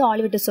கிட்ட வந்து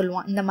ஆலிவர்கிட்ட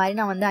சொல்லுவான், இந்த மாதிரி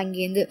நான் வந்து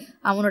அங்கேருந்து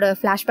அவனோட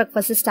ஃப்ளாஷ்பேக்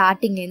ஃபர்ஸ்ட்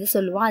ஸ்டார்டிங்லேருந்து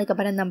சொல்லுவான்.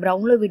 அதுக்கப்புறம் இந்த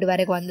ப்ரௌன்லோ வீடு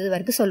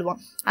வரைக்கும் சொல்லுவான்.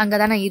 அங்கே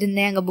தான் நான்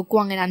இருந்தேன், அங்கே புக்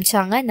வாங்க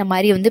நினச்சாங்க, இந்த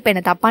மாதிரி வந்து இப்போ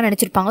என்னை தப்பாக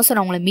நினச்சிருப்பாங்க, ஸோ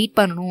நான் உங்களை மீட்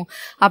பண்ணணும்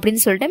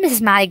அப்படின்னு சொல்லிட்டு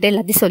மிஸ்ஸஸ் மேலிக்கிட்ட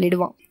எல்லாத்தையும்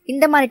சொல்லிடுவான்.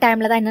 இந்த மாதிரி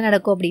டைமில் தான் என்ன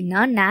நடக்கும்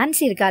அப்படின்னா,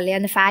 நான்சி இருக்கா இல்லையா,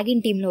 அந்த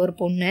ஃபேகின் டீமில் ஒரு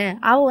பொண்ணு,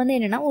 அவள் வந்து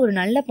என்னென்னா ஒரு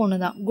நல்ல பொண்ணு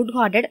தான், குட்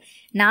ஹார்ட்டட்.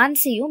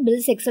 நான்சியும்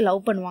பில் செக்ஸை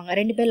லவ் பண்ணுவாங்க,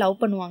 2 பேர் லவ்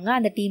பண்ணுவாங்க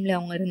அந்த டீமில்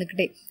அவங்க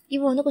இருந்துக்கிட்டே.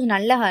 இவன் வந்து கொஞ்சம்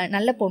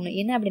நல்ல பொண்ணு.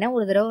 என்ன அப்படின்னா,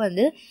 ஒரு தடவை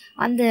வந்து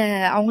அந்த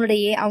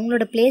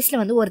அவங்களோட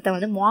பிளேஸில் வந்து ஒருத்தன்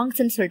வந்து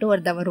மாங்ஸ்ன்னு சொல்லிட்டு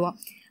ஒருத்தன் வருவான்.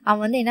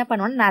 அவன் வந்து என்ன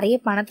பண்ணுவான்னா, நிறைய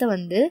பணத்தை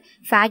வந்து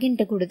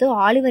ஃபேகின்ட்ட கொடுத்து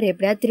ஆலிவர்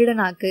எப்படியாவது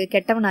திருடனாக்கு,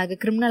 கெட்டவனாக்கு,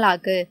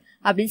 கிரிமினலாக்கு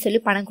அப்படின்னு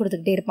சொல்லி பணம்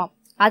கொடுத்துக்கிட்டே இருப்பான்.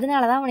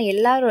 அதனால தான் அவனை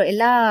எல்லா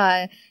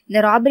இந்த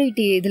ராபரி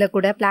இதில்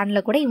கூட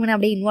பிளானில் கூட இவனை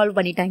அப்படியே இன்வால்வ்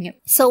பண்ணிட்டாங்க.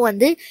 ஸோ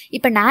வந்து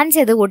இப்போ நான்சி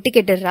அதை ஒட்டு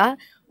கேட்டுடுறா,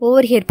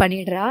 ஓவர் ஹியர்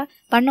பண்ணிடுறா.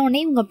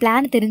 பண்ணோடனே இவங்க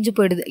பிளான் தெரிஞ்சு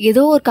போயிடுது.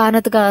 ஏதோ ஒரு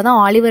காரணத்துக்காக தான்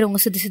ஆலிவர் அவங்க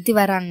சுற்றி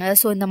வராங்க.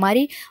 ஸோ இந்த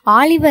மாதிரி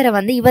ஆலிவரை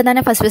வந்து இவ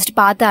தானே ஃபர்ஸ்ட்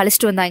பார்த்து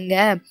அழைச்சிட்டு வந்தாங்க,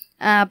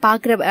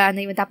 பார்க்குற அந்த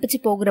இவன் தப்பிச்சு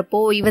போகிறப்போ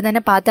இவ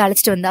தானே பார்த்து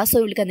அழைச்சிட்டு வந்தா. ஸோ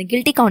இவளுக்கு அந்த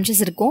கில்ட்டி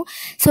கான்ஷியஸ் இருக்கும்.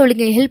 ஸோ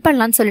இவளுக்கு ஹெல்ப்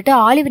பண்ணலான்னு சொல்லிட்டு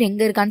ஆலிவர்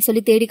எங்கே இருக்கான்னு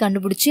சொல்லி தேடி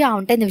கண்டுபிடிச்சி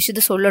அவன்கிட்ட இந்த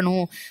விஷயத்த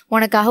சொல்லணும்,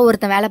 உனக்காக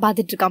ஒருத்தன் வேலை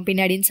பார்த்துட்டு இருக்கான்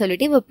பின்னாடின்னு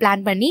சொல்லிட்டு இவ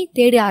பிளான் பண்ணி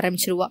தேடி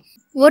ஆரம்பிச்சிருவா.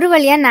 ஒரு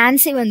வழியாக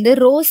நான்சி வந்து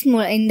ரோஸ்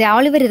இந்த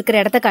ஆலிவர் இருக்கிற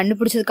இடத்த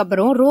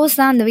கண்டுபிடிச்சதுக்கப்புறம், ரோஸ்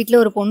தான் அந்த வீட்டில்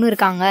ஒரு பொண்ணு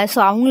இருக்காங்க, ஸோ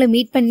அவங்கள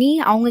மீட் பண்ணி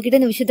அவங்கக்கிட்ட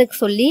இந்த விஷயத்துக்கு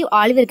சொல்லி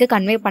ஆலிவருக்கு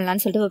கன்வே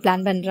பண்ணலான்னு சொல்லிட்டு ஒரு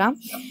பிளான்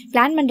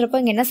பண்ணுறப்போ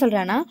இங்கே என்ன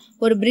சொல்கிறான்னா,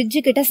 ஒரு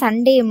பிரிட்ஜுக்கிட்ட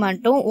சண்டே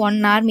மட்டும் 1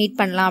 hour மீட்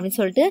பண்ணலாம் அப்படின்னு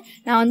சொல்லிட்டு,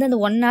 நான் வந்து அந்த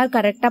 1 hour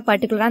கரெக்டாக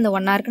பர்டிகுலராக அந்த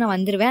 1 hourக்கு நான்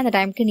வந்துடுவேன், அந்த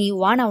டைமுக்கு நீ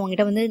வா, நான்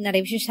அவங்ககிட்ட வந்து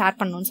நிறைய விஷயம் ஷேர்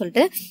பண்ணணும்னு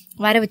சொல்லிட்டு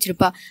வர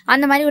வச்சிருப்பா.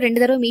 அந்த மாதிரி ஒரு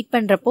 2 தடவை மீட்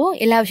பண்ணுறப்போ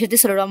எல்லா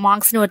விஷயத்தையும் சொல்லிடுவான்.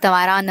 மார்க்ஸ்னு ஒருத்தன்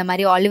வரான், அந்த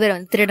மாதிரி ஆலிவர்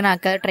வந்து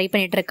திருடனாக்க ட்ரை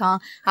பண்ணிட்டு இருக்கான்,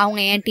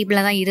 அவங்க ஏன்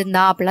டீப்பில் தான் இருந்தா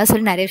அப்படிலாம்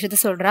சொல்லி நிறைய விஷயத்த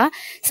சொல்கிறா.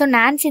 ஸோ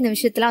நான்சி இந்த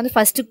விஷயத்தில் வந்து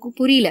ஃபர்ஸ்ட்டு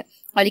புரியல,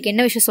 அவளுக்கு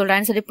என்ன விஷயம்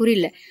சொல்கிறான்னு சொல்லி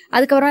புரியல.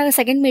 அதுக்கப்புறம்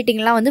செகண்ட்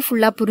மீட்டிங்லாம் வந்து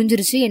ஃபுல்லாக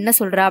புரிஞ்சிருச்சு என்ன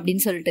சொல்கிறா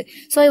அப்படின்னு சொல்லிட்டு.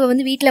 ஸோ இவ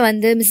வந்து வீட்டில்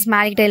வந்து மிஸ்ஸஸ்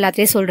மேலிக்கிட்ட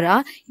எல்லாத்தையும் சொல்கிறா.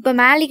 இப்போ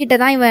மேலிக்கிட்ட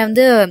தான் இவன்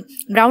வந்து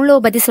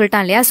ப்ரௌன்லோவை பற்றி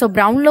சொல்லிட்டான் இல்லையா. ஸோ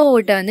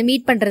ப்ரௌன்லோவிட்ட வந்து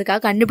மீட்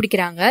பண்ணுறதுக்காக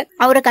கண்டுபிடிக்கிறாங்க.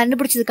 அவரை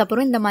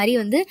கண்டுபிடிச்சதுக்கப்புறம் இந்த மாதிரி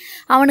வந்து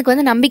அவனுக்கு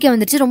வந்து நம்பிக்கை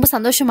வந்துருச்சு. ரொம்ப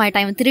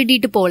சந்தோஷமாயிட்டான். இவன்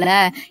திருடிட்டு போகல,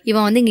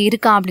 இவன் வந்து இங்கே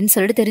இருக்கான் அப்படின்னு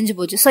சொல்லிட்டு தெரிஞ்சு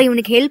போச்சு. ஸோ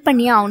இவனுக்கு ஹெல்ப்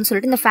பண்ணி ஆகும்னு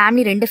சொல்லிட்டு இந்த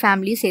ஃபேமிலி 2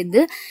 ஃபேமிலியும்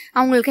சேர்ந்து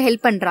அவங்களுக்கு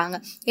ஹெல்ப் பண்ணுறாங்க.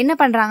 என்ன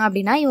பண்ணுறாங்க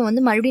அப்படின்னா, இவன்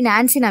வந்து மறுபடியும்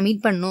நான்சி நான்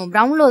மீட் பண்ணணும்.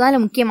 ப்ரௌன்லோ தான்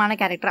இல்லை முக்கியமான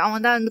கேரக்டர்.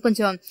 அவன் தான் வந்து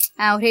கொஞ்சம்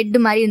ஒரு ஹெட்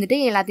மாதிரி இருந்துட்டு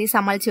எல்லாத்தையும்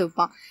சமாளித்து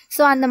வைப்பான்.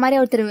 ஸோ அந்த மாதிரி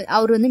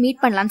அவர் வந்து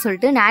மீட் பண்ணலான்னு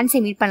சொல்லிட்டு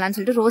நான்சியை மீட் பண்ணலான்னு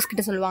சொல்லிட்டு ரோஸ்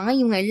கிட்ட சொல்லுவாங்க.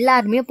 இவங்க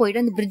எல்லாருமே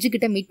போயிட்டு அந்த பிரிட்ஜு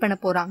கிட்ட மீட் பண்ண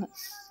போகிறாங்க.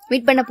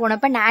 மீட் பண்ண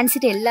போனப்ப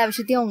நான்சிட்ட எல்லா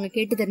விஷயத்தையும் அவங்க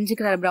கேட்டு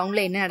தெரிஞ்சுக்கிறாரு. ப்ரௌன்ல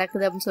என்ன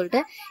நடக்குது அப்படின்னு சொல்லிட்டு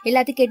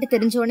எல்லாத்தையும் கேட்டு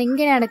தெரிஞ்சோடனே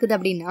இங்கே என்ன நடக்குது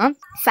அப்படின்னா,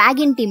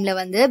 ஃபேகின் டீம்ல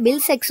வந்து பில்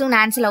செக்ஸும்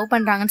நான்சி லவ்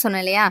பண்றாங்கன்னு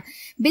சொன்னேன் இல்லையா.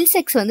 பில்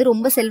செக்ஸ் வந்து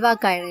ரொம்ப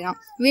செல்வாக்கு ஆயிடுறான்,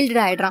 வீல்டு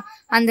ஆயிடுறான்.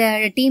 அந்த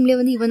டீம்லேயே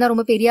வந்து இவன் தான்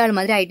ரொம்ப பெரிய ஆள்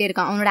மாதிரி ஆகிட்டே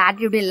இருக்கான். அவனோட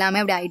ஆட்டிடியூட்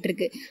எல்லாமே அப்படி ஆகிட்டு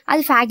இருக்கு.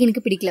 அது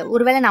ஃபேகினுக்கு பிடிக்கல.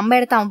 ஒருவேளை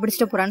நம்ம இடத்த அவன்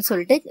பிடிச்சிட்டு போறான்னு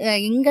சொல்லிட்டு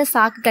எங்க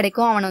சாக்கு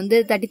கிடைக்கும் அவனை வந்து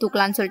தட்டி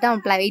தூக்கலான்னு சொல்லிட்டு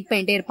அவன் வெயிட்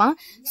பண்ணிட்டே இருப்பான்.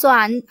 ஸோ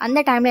அந்த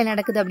டைம்ல என்ன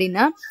நடக்குது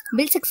அப்படின்னா,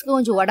 பில் செக்ஸ்க்கு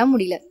கொஞ்சம் உடம்பு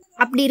முடியல.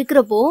 அப்படி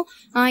இருக்கிறப்போ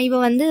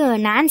இவன் வந்து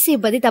நான்சியை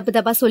பற்றி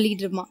தப்பாக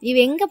சொல்லிக்கிட்டு இருப்பான்.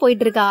 இவன் எங்கே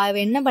போயிட்டு இருக்கா,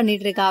 இவன் என்ன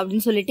பண்ணிட்டு இருக்கா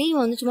அப்படின்னு சொல்லிட்டு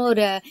இவன் வந்து சும்மா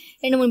ஒரு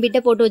 2-3 பிட்டை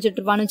போட்டு வச்சுட்டு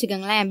இருப்பான்னு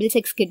வச்சுக்கோங்களேன் பில்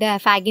செக்ஸ் கிட்ட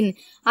ஃபேகின்.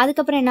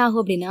 அதுக்கப்புறம் என்ன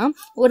ஆகும் அப்படின்னா,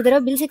 ஒரு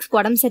தடவை பில் செக்ஸ்க்கு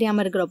உடம்பு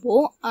சரியாமல் இருக்கிறப்போ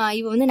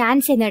இவன் வந்து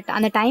நான்சி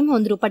அந்த டைம்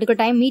வந்துடும்,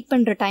 பர்டிகுலர் டைம் மீட்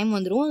பண்ணுற டைம்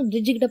வந்துடும்.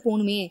 பிரிட்ஜு கிட்ட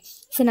போகணுமே,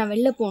 சரி நான்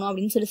வெளில போகணும்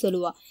அப்படின்னு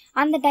சொல்லுவாள்.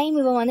 அந்த டைம்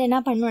இவன் வந்து என்ன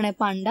பண்ணணும்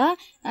நினைப்பான்டா,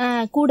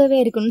 கூடவே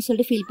இருக்கணும்னு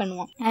சொல்லிட்டு ஃபீல்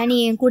பண்ணுவான். நீ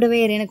என் கூடவே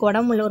இரு, எனக்கு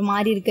உடம்புல ஒரு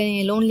மாதிரி இருக்கு,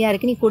 லோன்லியாக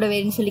இருக்கு, நீ கூடவே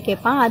இருன்னு சொல்லி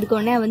கேட்பான். அதுக்கு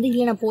உடனே வந்து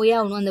இல்லை நான் போயே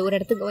ஆகணும், அந்த ஒரு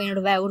இடத்துக்கு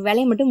என்னோட ஒரு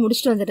வேலையை மட்டும்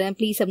முடிச்சுட்டு வந்துடுறேன்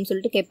ப்ளீஸ் அப்படின்னு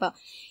சொல்லிட்டு கேட்பா.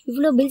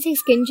 இவ்வளோ பில்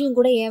செக்ஸ் கெஞ்சும்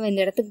கூட ஏன்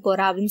இந்த இடத்துக்கு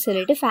போறா அப்படின்னு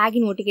சொல்லிட்டு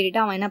ஃபேகின் ஓட்டி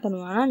கேட்டுட்டு அவன் என்ன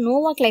பண்ணுவான்னா,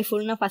 நோவா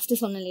கிளைஃபுல் நான் ஃபர்ஸ்ட்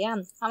சொன்னேன் இல்லையா,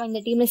 அவன்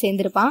இந்த டீம்ல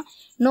சேர்ந்திருப்பான்.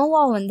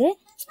 நோவா வந்து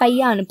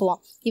ஸ்பையா அனுப்புவான்.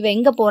 இவன்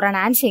எங்கே போகிறான்,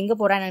 நான்சி எங்கே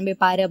போகிறான்னு நம்பி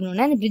பாரு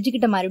அப்படின்னா அந்த பிரிட்ஜு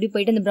கிட்ட மறுபடியும்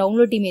போயிட்டு அந்த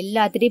ப்ரௌன்லோ டீம்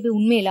எல்லாத்திட்டையும் போய்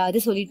உண்மை இல்லாது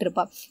சொல்லிட்டு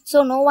இருப்பான். ஸோ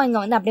நோவா இங்கே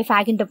வந்து அப்படியே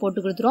ஃபேகின்ட்ட போட்டு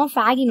கொடுத்துருவோம்.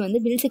 ஃபேகின் வந்து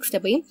பில் செக்ஸ்ட்ட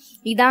போய்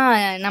இதான்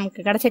நமக்கு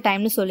கிடைச்ச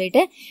டைம்னு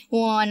சொல்லிட்டு,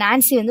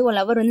 நான்சி வந்து ஒரு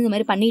லவர் வந்து இந்த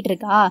மாதிரி பண்ணிட்டு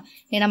இருக்கா,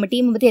 நம்ம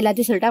டீமை பற்றி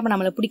எல்லாத்தையும் சொல்லிட்டு அப்போ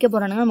நம்மளை பிடிக்க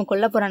போறானுங்க, நம்ம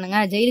கொல்ல போறானுங்க,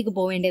 ஜெயிலுக்கு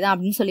போக வேண்டியதான்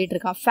அப்படின்னு சொல்லிட்டு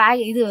இருக்கான்.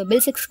 இது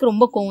பில் செக்ஸ்க்கு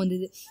ரொம்ப கோவம்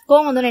வந்தது.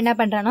 கோவம் வந்தோன்னு என்ன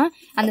பண்ணுறான்னா,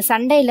 அந்த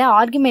சண்டையில்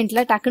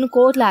ஆர்குமெண்ட்டில் டக்குன்னு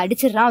கோவத்தில்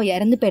அடிச்சிடறான். அவள்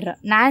இறந்து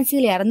போயிடுறான்.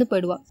 நான்சியில் இறந்து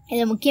போயிடுவாள்.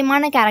 இதில்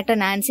முக்கியமான கேரக்டர்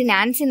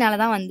நான்சினால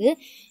தான் வந்து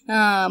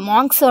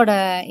மாங்ஸோட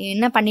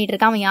என்ன பண்ணிட்டு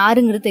இருக்கான், அவன்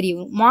யாருங்கிறது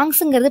தெரியும்.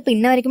 மாங்ஸுங்கிறது இப்போ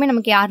இன்ன வரைக்குமே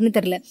நமக்கு யாருன்னு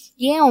தெரியல.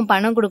 ஏன் அவன்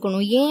பணம்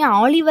கொடுக்கணும், ஏன்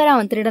ஆலிவரை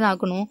அவன் திருடன்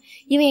ஆக்கணும்,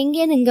 இவன்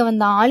எங்கேருந்து இங்கே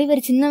வந்தான்,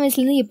 ஆலிவர் சின்ன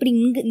வயசுலேருந்து எப்படி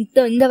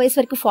இந்த வயசு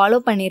வரைக்கும் ஃபாலோ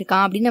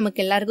பண்ணியிருக்கான் அப்படின்னு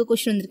நமக்கு எல்லாருக்கும்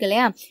கொஸ்டின் வந்துருக்கு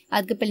இல்லையா.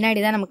 அதுக்கு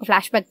பின்னாடி தான் நமக்கு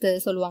ஃப்ளாஷ்பேக்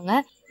சொல்லுவாங்க.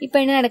 இப்போ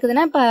என்ன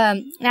நடக்குதுன்னா, இப்போ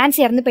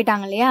நான்சி இறந்து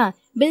போயிட்டாங்க இல்லையா.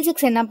 பில்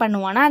செக்ஸ் என்ன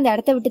பண்ணுவான்னா, அந்த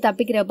இடத்த விட்டு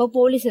தப்பிக்கிறப்போ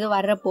போலீஸ் ஏதோ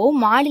வர்றப்போ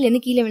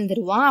மாடியிலேருந்து கீழே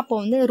விழுந்துருவான். அப்போ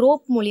வந்து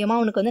ரோப் மூலியமா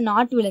அவனுக்கு வந்து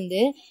நாட்டு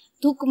விழுந்து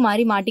தூக்கு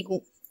மாதிரி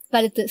மாட்டிக்கும்,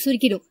 கழுத்து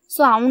சுருக்கிடும்.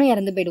 ஸோ அவனும்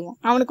இறந்து போயிடுவான்.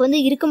 அவனுக்கு வந்து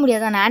இருக்க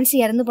முடியாதா, நான்சி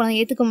இறந்து போனதை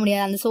ஏற்றுக்க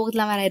முடியாது, அந்த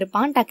சோகத்துலாம் வேற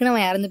இருப்பான். டக்குன்னு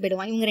அவன் இறந்து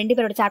போயிடுவான். இவங்க 2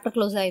 பேரோட சாப்டர்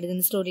க்ளோஸ் ஆயிடுது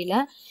இந்த ஸ்டோரியில.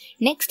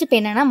 நெக்ஸ்ட் இப்போ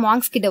என்னன்னா,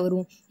 மாங்ஸ் கிட்ட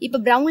வருவோம். இப்போ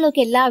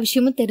ப்ரௌன்லோக்கு எல்லா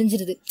விஷயமும்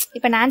தெரிஞ்சிருது.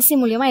 இப்போ நான்சி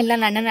மூலியமா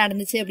எல்லாம் என்ன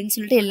நடந்துச்சு அப்படின்னு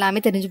சொல்லிட்டு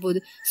எல்லாமே தெரிஞ்சு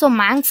போகுது. ஸோ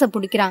மாங்ஸை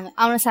பிடிக்கிறாங்க,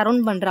 அவனை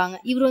சரௌண்ட் பண்றாங்க.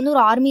 இவர் வந்து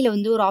ஒரு ஆர்மியில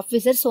வந்து ஒரு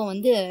ஆஃபீஸர், ஸோ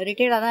வந்து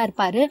ரிட்டையர்டாக தான்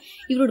இருப்பாரு.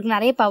 இவருக்கு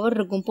நிறைய பவர்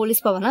இருக்கும்,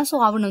 போலீஸ் பவர்லாம். ஸோ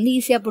அவனை வந்து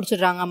ஈஸியாக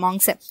பிடிச்சிடுறாங்க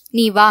மாங்ஸை.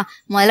 நீ வா,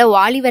 முதல்ல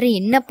வாலிவரை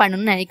என்ன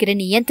பண்ணணும்னு நினைக்கிற,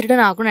 நீ ஏன்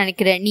திருடன் ஆகணும்னு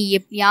நினைக்கிற, நீ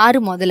யாரு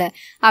முதல்ல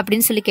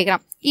அப்படின்னு சொல்லி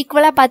கேட்குறான்.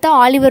 ஈக்குவலா பார்த்தா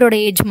ஆலிவரோட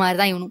ஏஜ் மாதிரி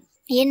தான் இவனும்.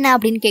 என்ன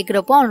அப்படின்னு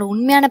கேட்குறப்போ அவனோட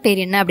உண்மையான பேர்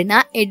என்ன அப்படின்னா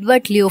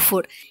எட்வர்ட்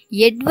லியோஃபோர்ட்.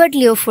 எட்வர்ட்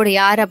லியோஃபோர்ட்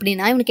யார்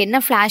அப்படின்னா, இவனுக்கு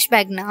என்ன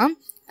ஃப்ளாஷ்பேக்னா,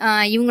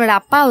 இவங்களோட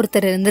அப்பா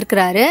ஒருத்தர்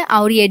இருந்திருக்கிறாரு,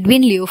 அவர்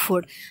எட்வின்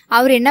லியோஃபோர்ட்.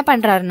 அவர் என்ன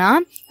பண்ணுறாருன்னா,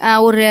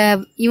 ஒரு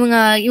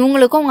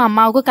இவங்களுக்கும் அவங்க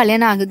அம்மாவுக்கும்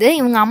கல்யாணம் ஆகுது.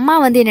 இவங்க அம்மா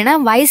வந்து என்னென்னா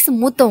வயசு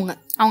மூத்தவங்க,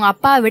 அவங்க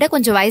அப்பாவை விட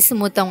கொஞ்சம் வயசு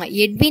மூத்தவங்க.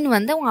 எட்வின்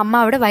வந்து அவங்க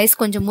அம்மாவை விட வயசு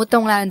கொஞ்சம்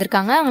மூத்தவங்களா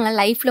இருந்திருக்காங்க. அவங்களாம்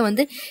லைஃப்பில்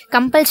வந்து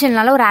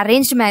கம்பல்ஷன்னால ஒரு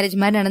அரேஞ்ச் மேரேஜ்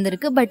மாதிரி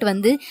நடந்திருக்கு. பட்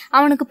வந்து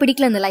அவனுக்கு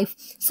பிடிக்கல இந்த லைஃப்.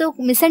 ஸோ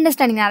மிஸ்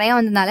அண்டர்ஸ்டாண்டிங் நிறையா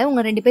வந்ததுனால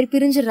இவங்க 2 பேர்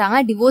பிரிஞ்சிடுறாங்க.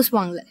 டிவோர்ஸ்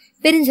வாங்கல,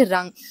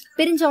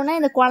 பிரிஞ்சோடனே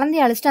இந்த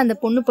குழந்தைய அழைச்சிட்டு அந்த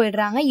பொண்ணு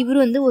போயிடுறாங்க. இவர்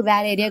வந்து ஒரு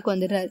வேற ஏரியாவுக்கு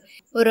வந்துடுறாரு.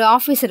 ஒரு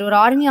ஆஃபீஸர், ஒரு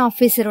ஆர்மி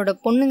ஆஃபீஸரோட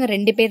பொண்ணுங்க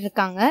 2 பேர்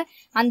இருக்காங்க.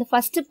 அந்த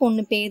ஃபர்ஸ்ட்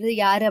பொண்ணு பேர்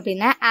யாரு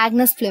அப்படின்னா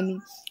ஆக்னஸ்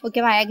ஃபிளெமிங்.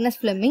 ஓகேவா, ஆக்னஸ்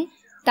ஃபிளெமிங்.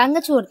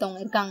 தங்கச்சி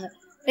ஒருத்தவங்க இருக்காங்க,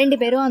 2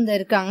 பேரும் அந்த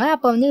இருக்காங்க.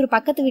 அப்போ வந்து ஒரு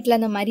பக்கத்து வீட்டில்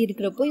அந்த மாதிரி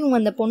இருக்கிறப்போ இவங்க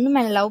அந்த பொண்ணு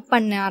மேலே லவ்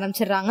பண்ண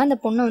ஆரம்பிச்சிடுறாங்க. அந்த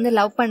பொண்ணை வந்து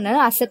லவ் பண்ண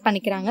அக்செப்ட்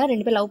பண்ணிக்கிறாங்க.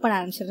 2 பேர் லவ் பண்ண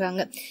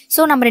ஆரம்பிச்சிடுறாங்க.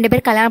 ஸோ நம்ம 2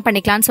 பேர் கல்யாணம்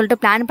பண்ணிக்கலாம்னு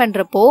சொல்லிட்டு பிளான்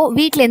பண்ணுறப்போ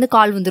வீட்டிலேருந்து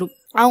கால் வந்துடும்.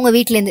 அவங்க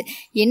வீட்டிலேருந்து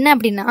என்ன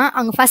அப்படின்னா,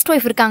 அவங்க ஃபர்ஸ்ட்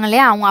ஒய்ஃப் இருக்காங்க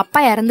இல்லையா, அவங்க அப்பா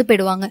இறந்து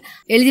போயிடுவாங்க,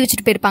 எழுதி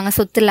வச்சுட்டு போயிருப்பாங்க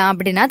சொத்துலாம்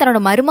அப்படின்னா, தன்னோட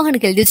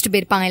மருமகனுக்கு எழுதி வச்சுட்டு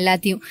போயிருப்பாங்க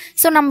எல்லாத்தையும்.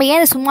 ஸோ நம்ம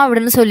ஏன் சும்மா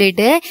விடணும்னு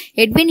சொல்லிட்டு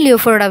எட்வின்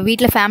லியோஃபோர்டோட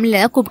வீட்டில்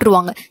ஃபேமிலியில் தான்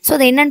கூப்பிட்டுருவாங்க. ஸோ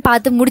அதை என்னன்னு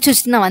பார்த்து முடிச்சு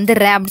வச்சுட்டு நான்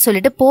வந்துடுறேன் அப்படின்னு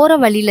சொல்லிட்டு போகிற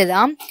வழியில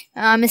தான்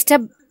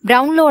மிஸ்டர்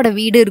ப்ரௌன்லோட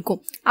வீடு இருக்கும்.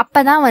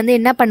 அப்பதான் வந்து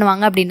என்ன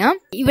பண்ணுவாங்க அப்படின்னா,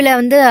 இவளை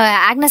வந்து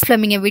ஆக்னஸ்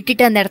ஃப்ளெமிங்கை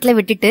விட்டுட்டு அந்த இடத்துல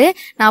விட்டுட்டு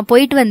நான்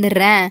போயிட்டு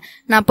வந்துடுறேன்,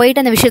 நான்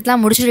போயிட்டு அந்த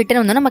விஷயத்தெல்லாம் முடிச்சுட்டு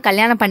வந்து நம்ம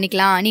கல்யாணம்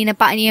பண்ணிக்கலாம்,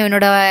 நீ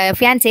என்னோட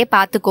ஃபியான்ஸையே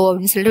பார்த்துக்கோ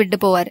அப்படின்னு சொல்லிட்டு விட்டு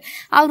போவார்.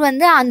 அவர்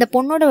வந்து அந்த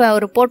பொண்ணோட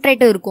ஒரு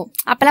போர்ட்ரேட்டும் இருக்கும்.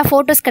 அப்பெல்லாம்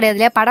ஃபோட்டோஸ் கிடையாது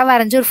இல்லையா, படம்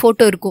வரைஞ்சு ஒரு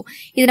ஃபோட்டோ இருக்கும்.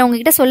 இதை நான்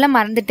உங்ககிட்ட சொல்ல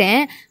மறந்துட்டேன்.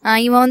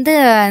 இவன் வந்து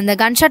அந்த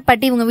கன்ஷாட்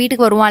பட்டி இவங்க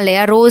வீட்டுக்கு வருவான்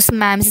இல்லையா, ரோஸ்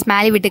மிஸ்ஸஸ்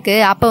மேலி வீட்டுக்கு.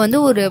 அப்போ வந்து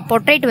ஒரு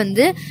பொர்ட்ரேட்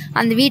வந்து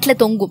அந்த வீட்டில்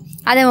தொங்கும்.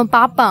 அதை அவன்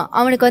பார்ப்பான்.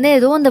 அவனுக்கு வந்து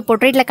ஏதோ அந்த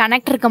பொர்ட்ரேட்டில்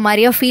கனெக்ட் இருக்க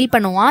மாதிரியோ ஃபீல்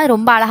பண்ணுவான்,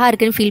 ரொம்ப அழகாக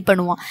இருக்குன்னு ஃபீல்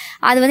பண்ணுவான்.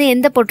 அது வந்து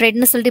எந்த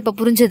பொர்ட்ரேட்னு சொல்லிட்டு இப்போ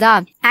புரிஞ்சுதா,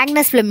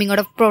 ஆக்னஸ்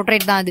ஃப்ளெமிங்கோட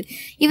பொர்ட்ரேட் தான் அது.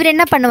 இவர்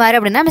என்ன பண்ணுவார்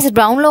அப்படின்னா, மிஸ்டர்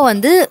ப்ரௌன்லோ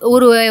வந்து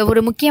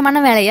ஒரு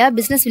முக்கியமான வேலையா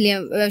பிஸ்னஸ்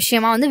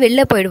விஷயமா வந்து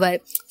வெளில போயிடுவார்.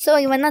 ஸோ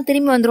இவன் தான்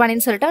திரும்பி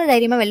வந்துருவானேன்னு சொல்லிட்டு அவர்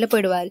தைரியமாக வெளில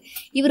போயிடுவார்.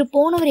 இவர்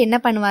போனவர் என்ன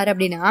பண்ணுவார்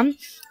அப்படின்னா,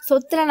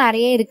 சொத்துல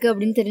நிறைய இருக்குது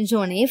அப்படின்னு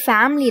தெரிஞ்சோடனே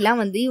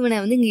ஃபேமிலியெலாம் வந்து இவனை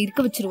வந்து இங்கே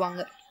இருக்க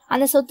வச்சுருவாங்க.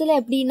 அந்த சொத்துல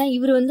எப்படின்னா,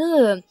 இவர் வந்து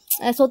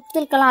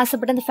சொத்துக்கெல்லாம்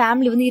ஆசைப்பட்டு அந்த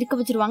ஃபேமிலி வந்து இருக்க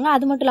வச்சுருவாங்க.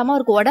 அது மட்டும் இல்லாமல்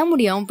அவருக்கு உடம்பு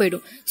முடியாமல்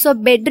போயிடும். ஸோ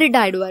பெட்ரிட்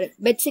ஆகிடுவார்,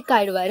 பெட்சிக்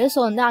ஆகிடுவார். ஸோ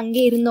வந்து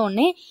அங்கே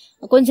இருந்தோடனே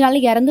கொஞ்ச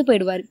நாளைக்கு இறந்து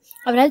போயிடுவார்.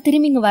 அவரால்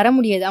திரும்பி இங்கே வர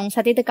முடியாது, அவங்க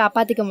சத்தியத்தை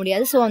காப்பாற்றிக்க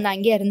முடியாது. ஸோ வந்து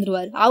அங்கேயே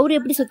இறந்துருவார். அவர்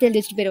எப்படி சொத்து எழுதி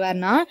வச்சுட்டு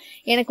போயிடுவார்னா,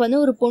 எனக்கு வந்து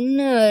ஒரு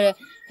பொண்ணு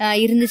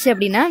இருந்துச்சு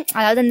அப்படின்னா,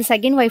 அதாவது அந்த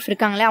செகண்ட் ஒய்ஃப்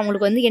இருக்காங்களே,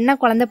 அவங்களுக்கு வந்து என்ன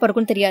குழந்தை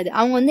பிறக்குன்னு தெரியாது.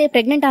 அவங்க வந்து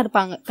ப்ரெக்னெண்ட்டாக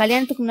இருப்பாங்க,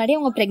 கல்யாணத்துக்கு முன்னாடி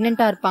அவங்க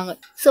ப்ரெக்னெண்ட்டாக இருப்பாங்க.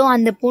 ஸோ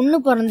அந்த பொண்ணு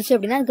பிறந்துச்சு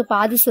அப்படின்னா அதுக்கு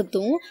பாதி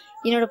சொத்தும்,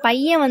 என்னோட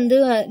பையன் வந்து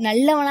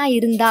நல்லவனா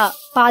இருந்தா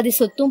பாதி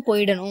சொத்தும்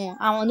போயிடணும்.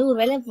 அவன் வந்து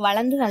ஒருவேளை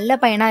வளர்ந்து நல்ல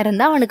பையனா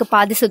இருந்தா அவனுக்கு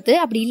பாதி சொத்து,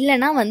 அப்படி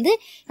இல்லைன்னா வந்து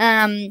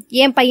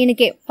என்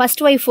பையனுக்கே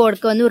ஃபர்ஸ்ட்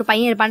ஒய்ஃபோருக்கு வந்து ஒரு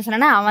பையன் இருப்பான்னு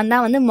சொன்னா அவன்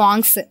தான் வந்து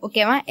மாங்ஸ்,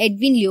 ஓகேவா,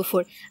 எட்வின்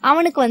லியூஃபோர்ட்,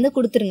 அவனுக்கு வந்து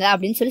கொடுத்துருங்க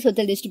அப்படின்னு சொல்லி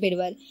சொத்து எழுதிட்டு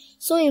போயிடுவார்.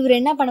 ஸோ இவர்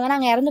என்ன பண்ணுவார்,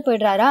 அங்கே இறந்து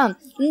போயிடுறாரா.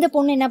 இந்த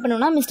பொண்ணு என்ன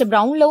பண்ணுவோம்னா, மிஸ்டர்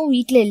ப்ரௌன்லவும்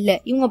வீட்டில் இல்லை,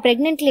 இவங்க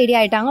ப்ரெக்னென்ட் லேடி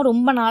ஆகிட்டாங்க,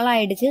 ரொம்ப நாளாக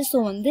ஆயிடுச்சு. ஸோ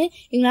வந்து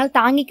இவங்களால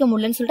தாங்கிக்க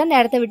முடியலன்னு சொல்லிட்டு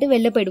அந்த இடத்த விட்டு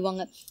வெளில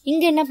போயிடுவாங்க.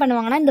 இங்கே என்ன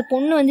பண்ணுவாங்கன்னா, இந்த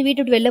பொண்ணு வந்து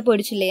வீட்டு விட்டு வெளில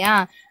போயிடுச்சு இல்லையா,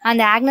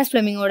 அந்த ஆக்னஸ்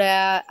ஃப்ளெமிங்கோட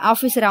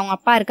ஆஃபீஸர் அவங்க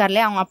அப்பா இருக்கார்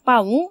இல்லையா, அவங்க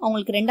அப்பாவும்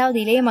அவங்களுக்கு 2வது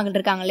இளைய மகள்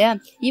இருக்காங்க இல்லையா,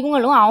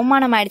 இவங்களும்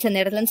அவமானம் ஆயிடுச்சு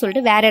அந்த இடத்துலன்னு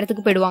சொல்லிட்டு வேற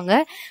இடத்துக்கு போயிடுவாங்க.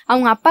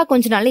 அவங்க அப்பா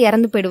கொஞ்ச நாள்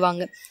இறந்து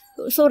போயிடுவாங்க.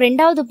 ஸோ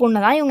 2வது பொண்ணை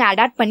தான் இவங்க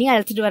அடாப்ட் பண்ணி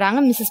அழைச்சிட்டு வராங்க,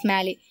 மிஸ்ஸஸ்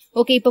மேலி.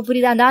 ஓகே, இப்போ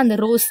புரியுதா, தான் அந்த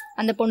ரோஸ்,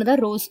 அந்த பொண்ணு தான்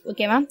ரோஸ்.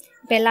 ஓகேவா,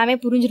 இப்போ எல்லாமே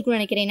புரிஞ்சிருக்குன்னு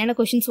நினைக்கிறேன். என்னென்ன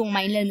கொஸ்டின்ஸ் உங்கள்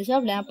மைண்டில் இருந்துச்சோ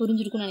அப்படி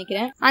புரிஞ்சிருக்குன்னு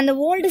நினைக்கிறேன். அந்த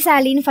ஓல்டு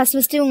சாலின்னு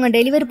ஃபர்ஸ்ட் இவங்க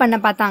டெலிவரி பண்ண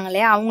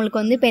பார்த்தாங்களே,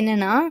 அவங்களுக்கு வந்து இப்போ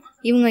என்னென்னா,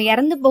 இவங்க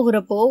இறந்து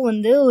போகிறப்போ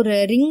வந்து ஒரு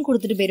ரிங்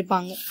கொடுத்துட்டு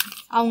போயிருப்பாங்க.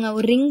 அவங்க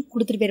ஒரு ரிங்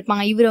கொடுத்துட்டு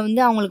போயிருப்பாங்க. இவரை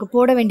வந்து அவங்களுக்கு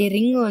போட வேண்டிய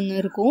ரிங் ஒன்று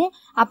இருக்கும்.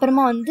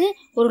 அப்புறமா வந்து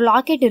ஒரு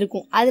லாக்கெட்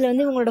இருக்கும், அதில்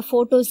வந்து இவங்களோட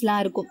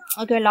ஃபோட்டோஸ்லாம் இருக்கும்.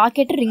 ஓகேவா,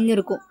 லாக்கெட்டு ரிங்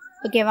இருக்கும்.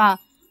 ஓகேவா,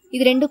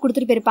 இது 2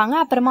 கொடுத்துட்டு போயிருப்பாங்க.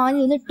 அப்புறமா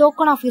வந்து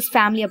டோக்கன் ஆஃப் ஹிஸ்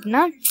ஃபேமிலி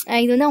அப்படின்னா,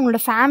 இது வந்து அவங்களோட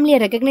ஃபேமிலியை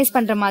ரெக்கக்னைஸ்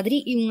பண்ணுற மாதிரி,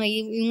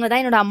 இவங்க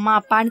தான் என்னோட அம்மா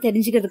அப்பான்னு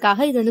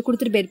தெரிஞ்சுக்கிறதுக்காக இது வந்து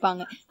கொடுத்துட்டு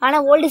போயிருப்பாங்க.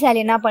 ஆனால் ஓல்டு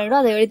சாலி என்ன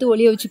பண்ணிடும், அதை எடுத்து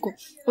ஒளிய வச்சுக்கும்.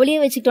 ஒளிய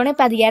வச்சுக்கிட்டோன்னே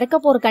இப்போ அது இறக்க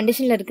போகிற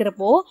கண்டிஷனில்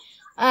இருக்கிறப்போ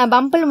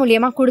பம்பிள்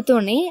மூலியமாக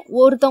கொடுத்தோன்னே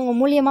ஒருத்தவங்க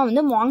மூலியமாக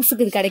வந்து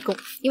மாங்ஸுக்கு இது கிடைக்கும்.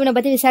 இவனை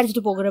பற்றி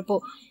விசாரிச்சுட்டு போகிறப்போ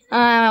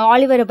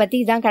ஆலிவரை பற்றி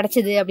இதான்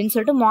கிடச்சிது அப்படின்னு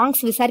சொல்லிட்டு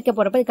மாங்ஸ் விசாரிக்க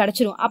போகிறப்ப இது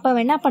கிடச்சிடும். அப்போ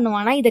அவன் என்ன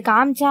பண்ணுவான்னா, இதை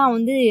காமிச்சா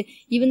வந்து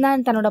இவன்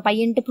தான் தன்னோட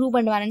பையன்ட்டு ப்ரூவ்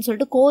பண்ணுவானு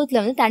சொல்லிட்டு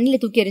கோவத்தில் வந்து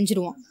தண்ணியில் தூக்கி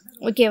எறிஞ்சிருவான்.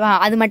 ஓகேவா,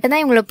 அது மட்டும்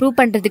தான் இவங்களை ப்ரூவ்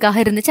பண்ணுறதுக்காக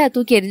இருந்துச்சு, அதை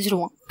தூக்கி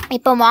எறிஞ்சிருவான்.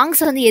 இப்போ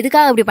மாங்ஸ் வந்து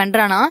எதுக்காக இப்படி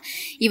பண்ணுறான்னா,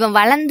 இவன்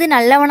வளர்ந்து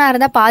நல்லவனாக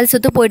இருந்தால் பாதி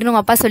சொத்து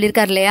போய்ட்டுன்னு அப்பா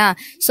சொல்லியிருக்காரு இல்லையா.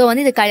 ஸோ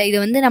வந்து இது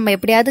வந்து நம்ம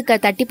எப்படியாவது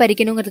தட்டி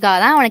பறிக்கணுங்கிறதுக்காக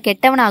தான் அவனை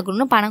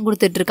கெட்டவனாகணும்னு பணம்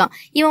கொடுத்துட்ருக்கான்.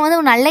 இவன் வந்து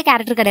ஒரு நல்ல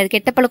கேரக்டர் கிடையாது,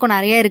 கெட்ட பழக்கம்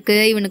நிறைய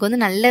இருக்குது, இவனுக்கு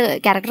வந்து நல்ல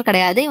கேரக்டர்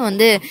கிடையாது. இவன்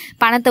வந்து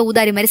பணத்தை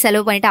ஊதாரி மாதிரி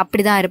செலவு பண்ணிட்டு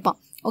அப்படி தான் இருப்பான்.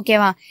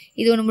 ஓகேவா,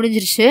 இது ஒன்று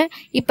முடிஞ்சிருச்சு.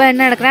 இப்போ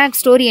என்ன நடக்குறா,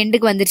 ஸ்டோரி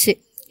எண்டுக்கு வந்துருச்சு.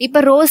 இப்போ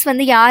ரோஸ்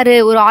வந்து யார்,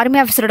 ஒரு ஆர்மி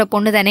ஆஃபீஸரோட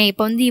பொண்ணு தானே.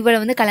 இப்போ வந்து இவளை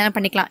வந்து கல்யாணம்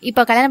பண்ணிக்கலாம்.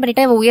 இப்போ கல்யாணம்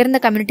பண்ணிட்டா இவள் உயர்ந்த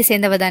கம்யூனிட்டி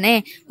சேர்ந்தவ தானே,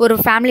 ஒரு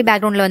ஃபேமிலி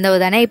பேக்ரவுண்டில் வந்தவ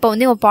தானே. இப்போ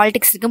வந்து இவன்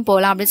பாலிடிக்ஸுக்கும்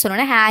போகலாம் அப்படின்னு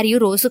சொன்னோன்னே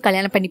ஹாரியும் ரோஸும்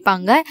கல்யாணம்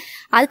பண்ணிப்பாங்க.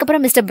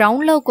 அதுக்கப்புறம் மிஸ்டர்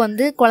ப்ரௌன்லோவுக்கு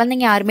வந்து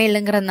குழந்தைங்க யாருமே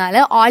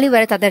இல்லைங்கிறதுனால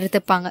ஆலிவரை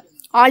எடுத்துப்பாங்க.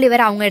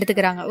 ஆலிவரை அவங்க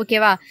எடுத்துக்கிறாங்க.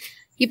 ஓகேவா,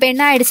 இப்போ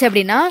என்ன ஆயிடுச்சு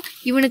அப்படின்னா,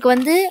 இவனுக்கு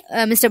வந்து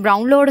மிஸ்டர்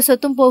ப்ரௌன்லோட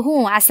சொத்தும்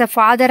போகும், ஆஸ் அ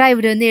ஃபாதராக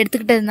இவர் வந்து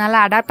எடுத்துக்கிட்டதுனால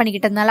அடாப்ட்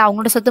பண்ணிக்கிட்டதுனால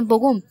அவங்களோட சொத்தும்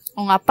போகும்,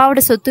 அவங்க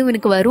அப்பாவோட சொத்தும்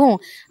இவனுக்கு வரும்.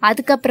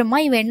 அதுக்கப்புறமா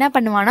இவன் என்ன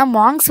பண்ணுவான்னா,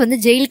 மாங்ஸ் வந்து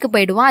ஜெயிலுக்கு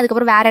போயிடுவான்.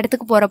 அதுக்கப்புறம் வேற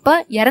இடத்துக்கு போகிறப்ப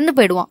இறந்து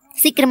போயிடுவான்,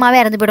 சீக்கிரமாகவே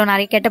இறந்து போயிடுவான்,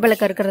 நிறைய கெட்ட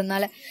பழக்கம்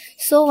இருக்கிறதுனால.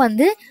 ஸோ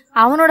வந்து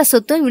அவனோட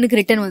சொத்தும் இவனுக்கு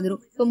ரிட்டர்ன் வந்துடும்.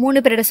 இப்போ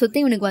 3 பேரோட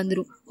சொத்தும் இவனுக்கு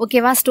வந்துடும்.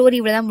 ஓகேவா, ஸ்டோரி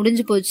இவ்வளோ தான்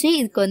முடிஞ்சு போச்சு.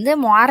 இதுக்கு வந்து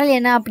மாரல்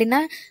என்ன அப்படின்னா,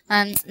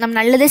 நம்ம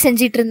நல்லதே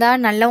செஞ்சிட்டு இருந்தா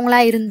நல்லவங்களா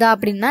இருந்தா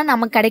அப்படின்னா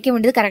நமக்கு கிடைக்க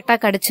வேண்டியது கரெக்டாக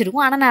கிடைச்சிரும்.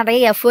 ஆனால்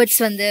நிறைய எஃபர்ட்ஸ்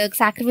வந்து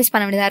சாக்ரிஃபைஸ்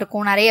பண்ண வேண்டியதாக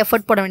இருக்கும், நிறைய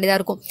எஃபர்ட் போட வேண்டியதாக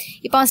இருக்கும்.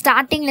 இப்போ அவன்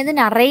ஸ்டார்டிங்லேருந்து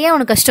நிறைய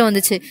அவனுக்கு கஷ்டம்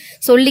வந்துச்சு,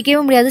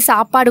 சொல்லிக்கவே முடியாது.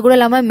 சாப்பாடு கூட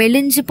இல்லாமல்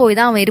மெலிஞ்சு போய்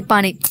தான் அவன்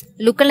இருப்பானே,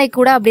 லுக்கலைக்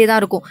கூட அப்படியே தான்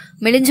இருக்கும்,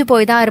 மெலிஞ்சு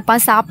போய் தான்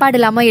இருப்பான். சாப்பாடு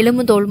இல்லாமல்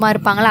எலும்பு தோல்மா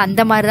இருப்பாங்களா,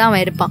 அந்த மாதிரி தான்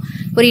அவன் இருப்பான்.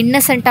 ஒரு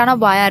இன்னசென்ட்டான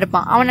பாயாக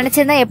இருப்பான். அவன்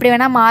நினச்சிருந்தா எப்படி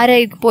வேணால் மாற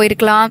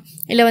போயிருக்கலாம்,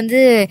 இல்லை வந்து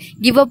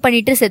கிவ் அப்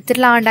பண்ணிட்டு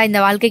செத்துடலாம்டா இந்த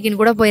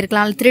வாழ்க்கைக்குன்னு கூட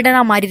போயிருக்கலாம்,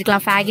 திருடனாக மாறி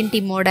இருக்கலாம் ஃபேகின்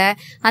டீமோட.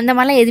 அந்த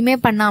மாதிரிலாம் எதுவுமே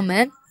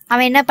பண்ணாமல்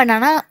அவன் என்ன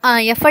பண்ணான்னா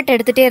எஃபர்ட்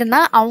எடுத்துகிட்டே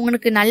இருந்தான்.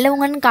 அவனுக்கு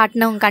நல்லவங்கன்னு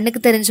காட்டினவங்க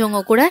கண்ணுக்கு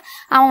தெரிஞ்சவங்க கூட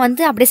அவன்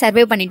வந்து அப்படியே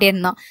சர்வை பண்ணிகிட்டே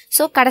இருந்தான்.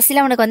 ஸோ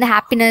கடைசியில் அவனுக்கு வந்து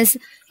ஹாப்பினஸ்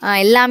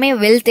எல்லாமே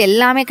வெல்த்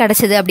எல்லாமே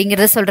கிடச்சிது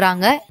அப்படிங்கிறத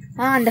சொல்கிறாங்க.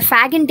 அந்த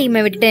ஃபேகன்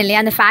டீமை விட்டுட்டேன் இல்லையா,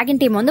 அந்த ஃபேகன்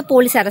டீமை வந்து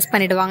போலீஸ் அரெஸ்ட்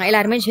பண்ணிடுவாங்க,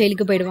 எல்லாருமே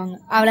ஜெயிலுக்கு போயிடுவாங்க.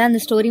 அவ்வளோ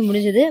அந்த ஸ்டோரி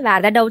முடிஞ்சது. வேறு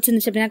ஏதாவது டவுட்ஸ்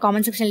இருந்துச்சு அப்படின்னா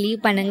காமெண்ட் செக்ஷன்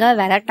லீவ் பண்ணுங்கள்.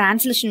 வேறு ஏதாவது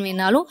ட்ரான்ஸ்லேஷன்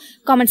வேணாலும்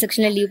காமெண்ட்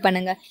செக்ஷனில் லீவ்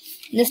பண்ணுங்கள்.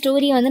 இந்த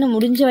ஸ்டோரியை வந்து நான்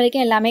முடிஞ்ச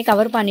வரைக்கும் எல்லாமே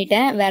கவர்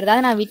பண்ணிட்டேன். வேறு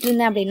ஏதாவது நான்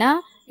விட்டுருந்தேன் அப்படின்னா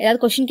ஏதாவது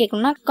கொஸ்டின்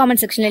கேட்கணும்னா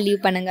காமெண்ட் செக்ஷனில்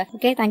லீவ் பண்ணுங்கள்.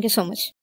 Okay, thank you so much.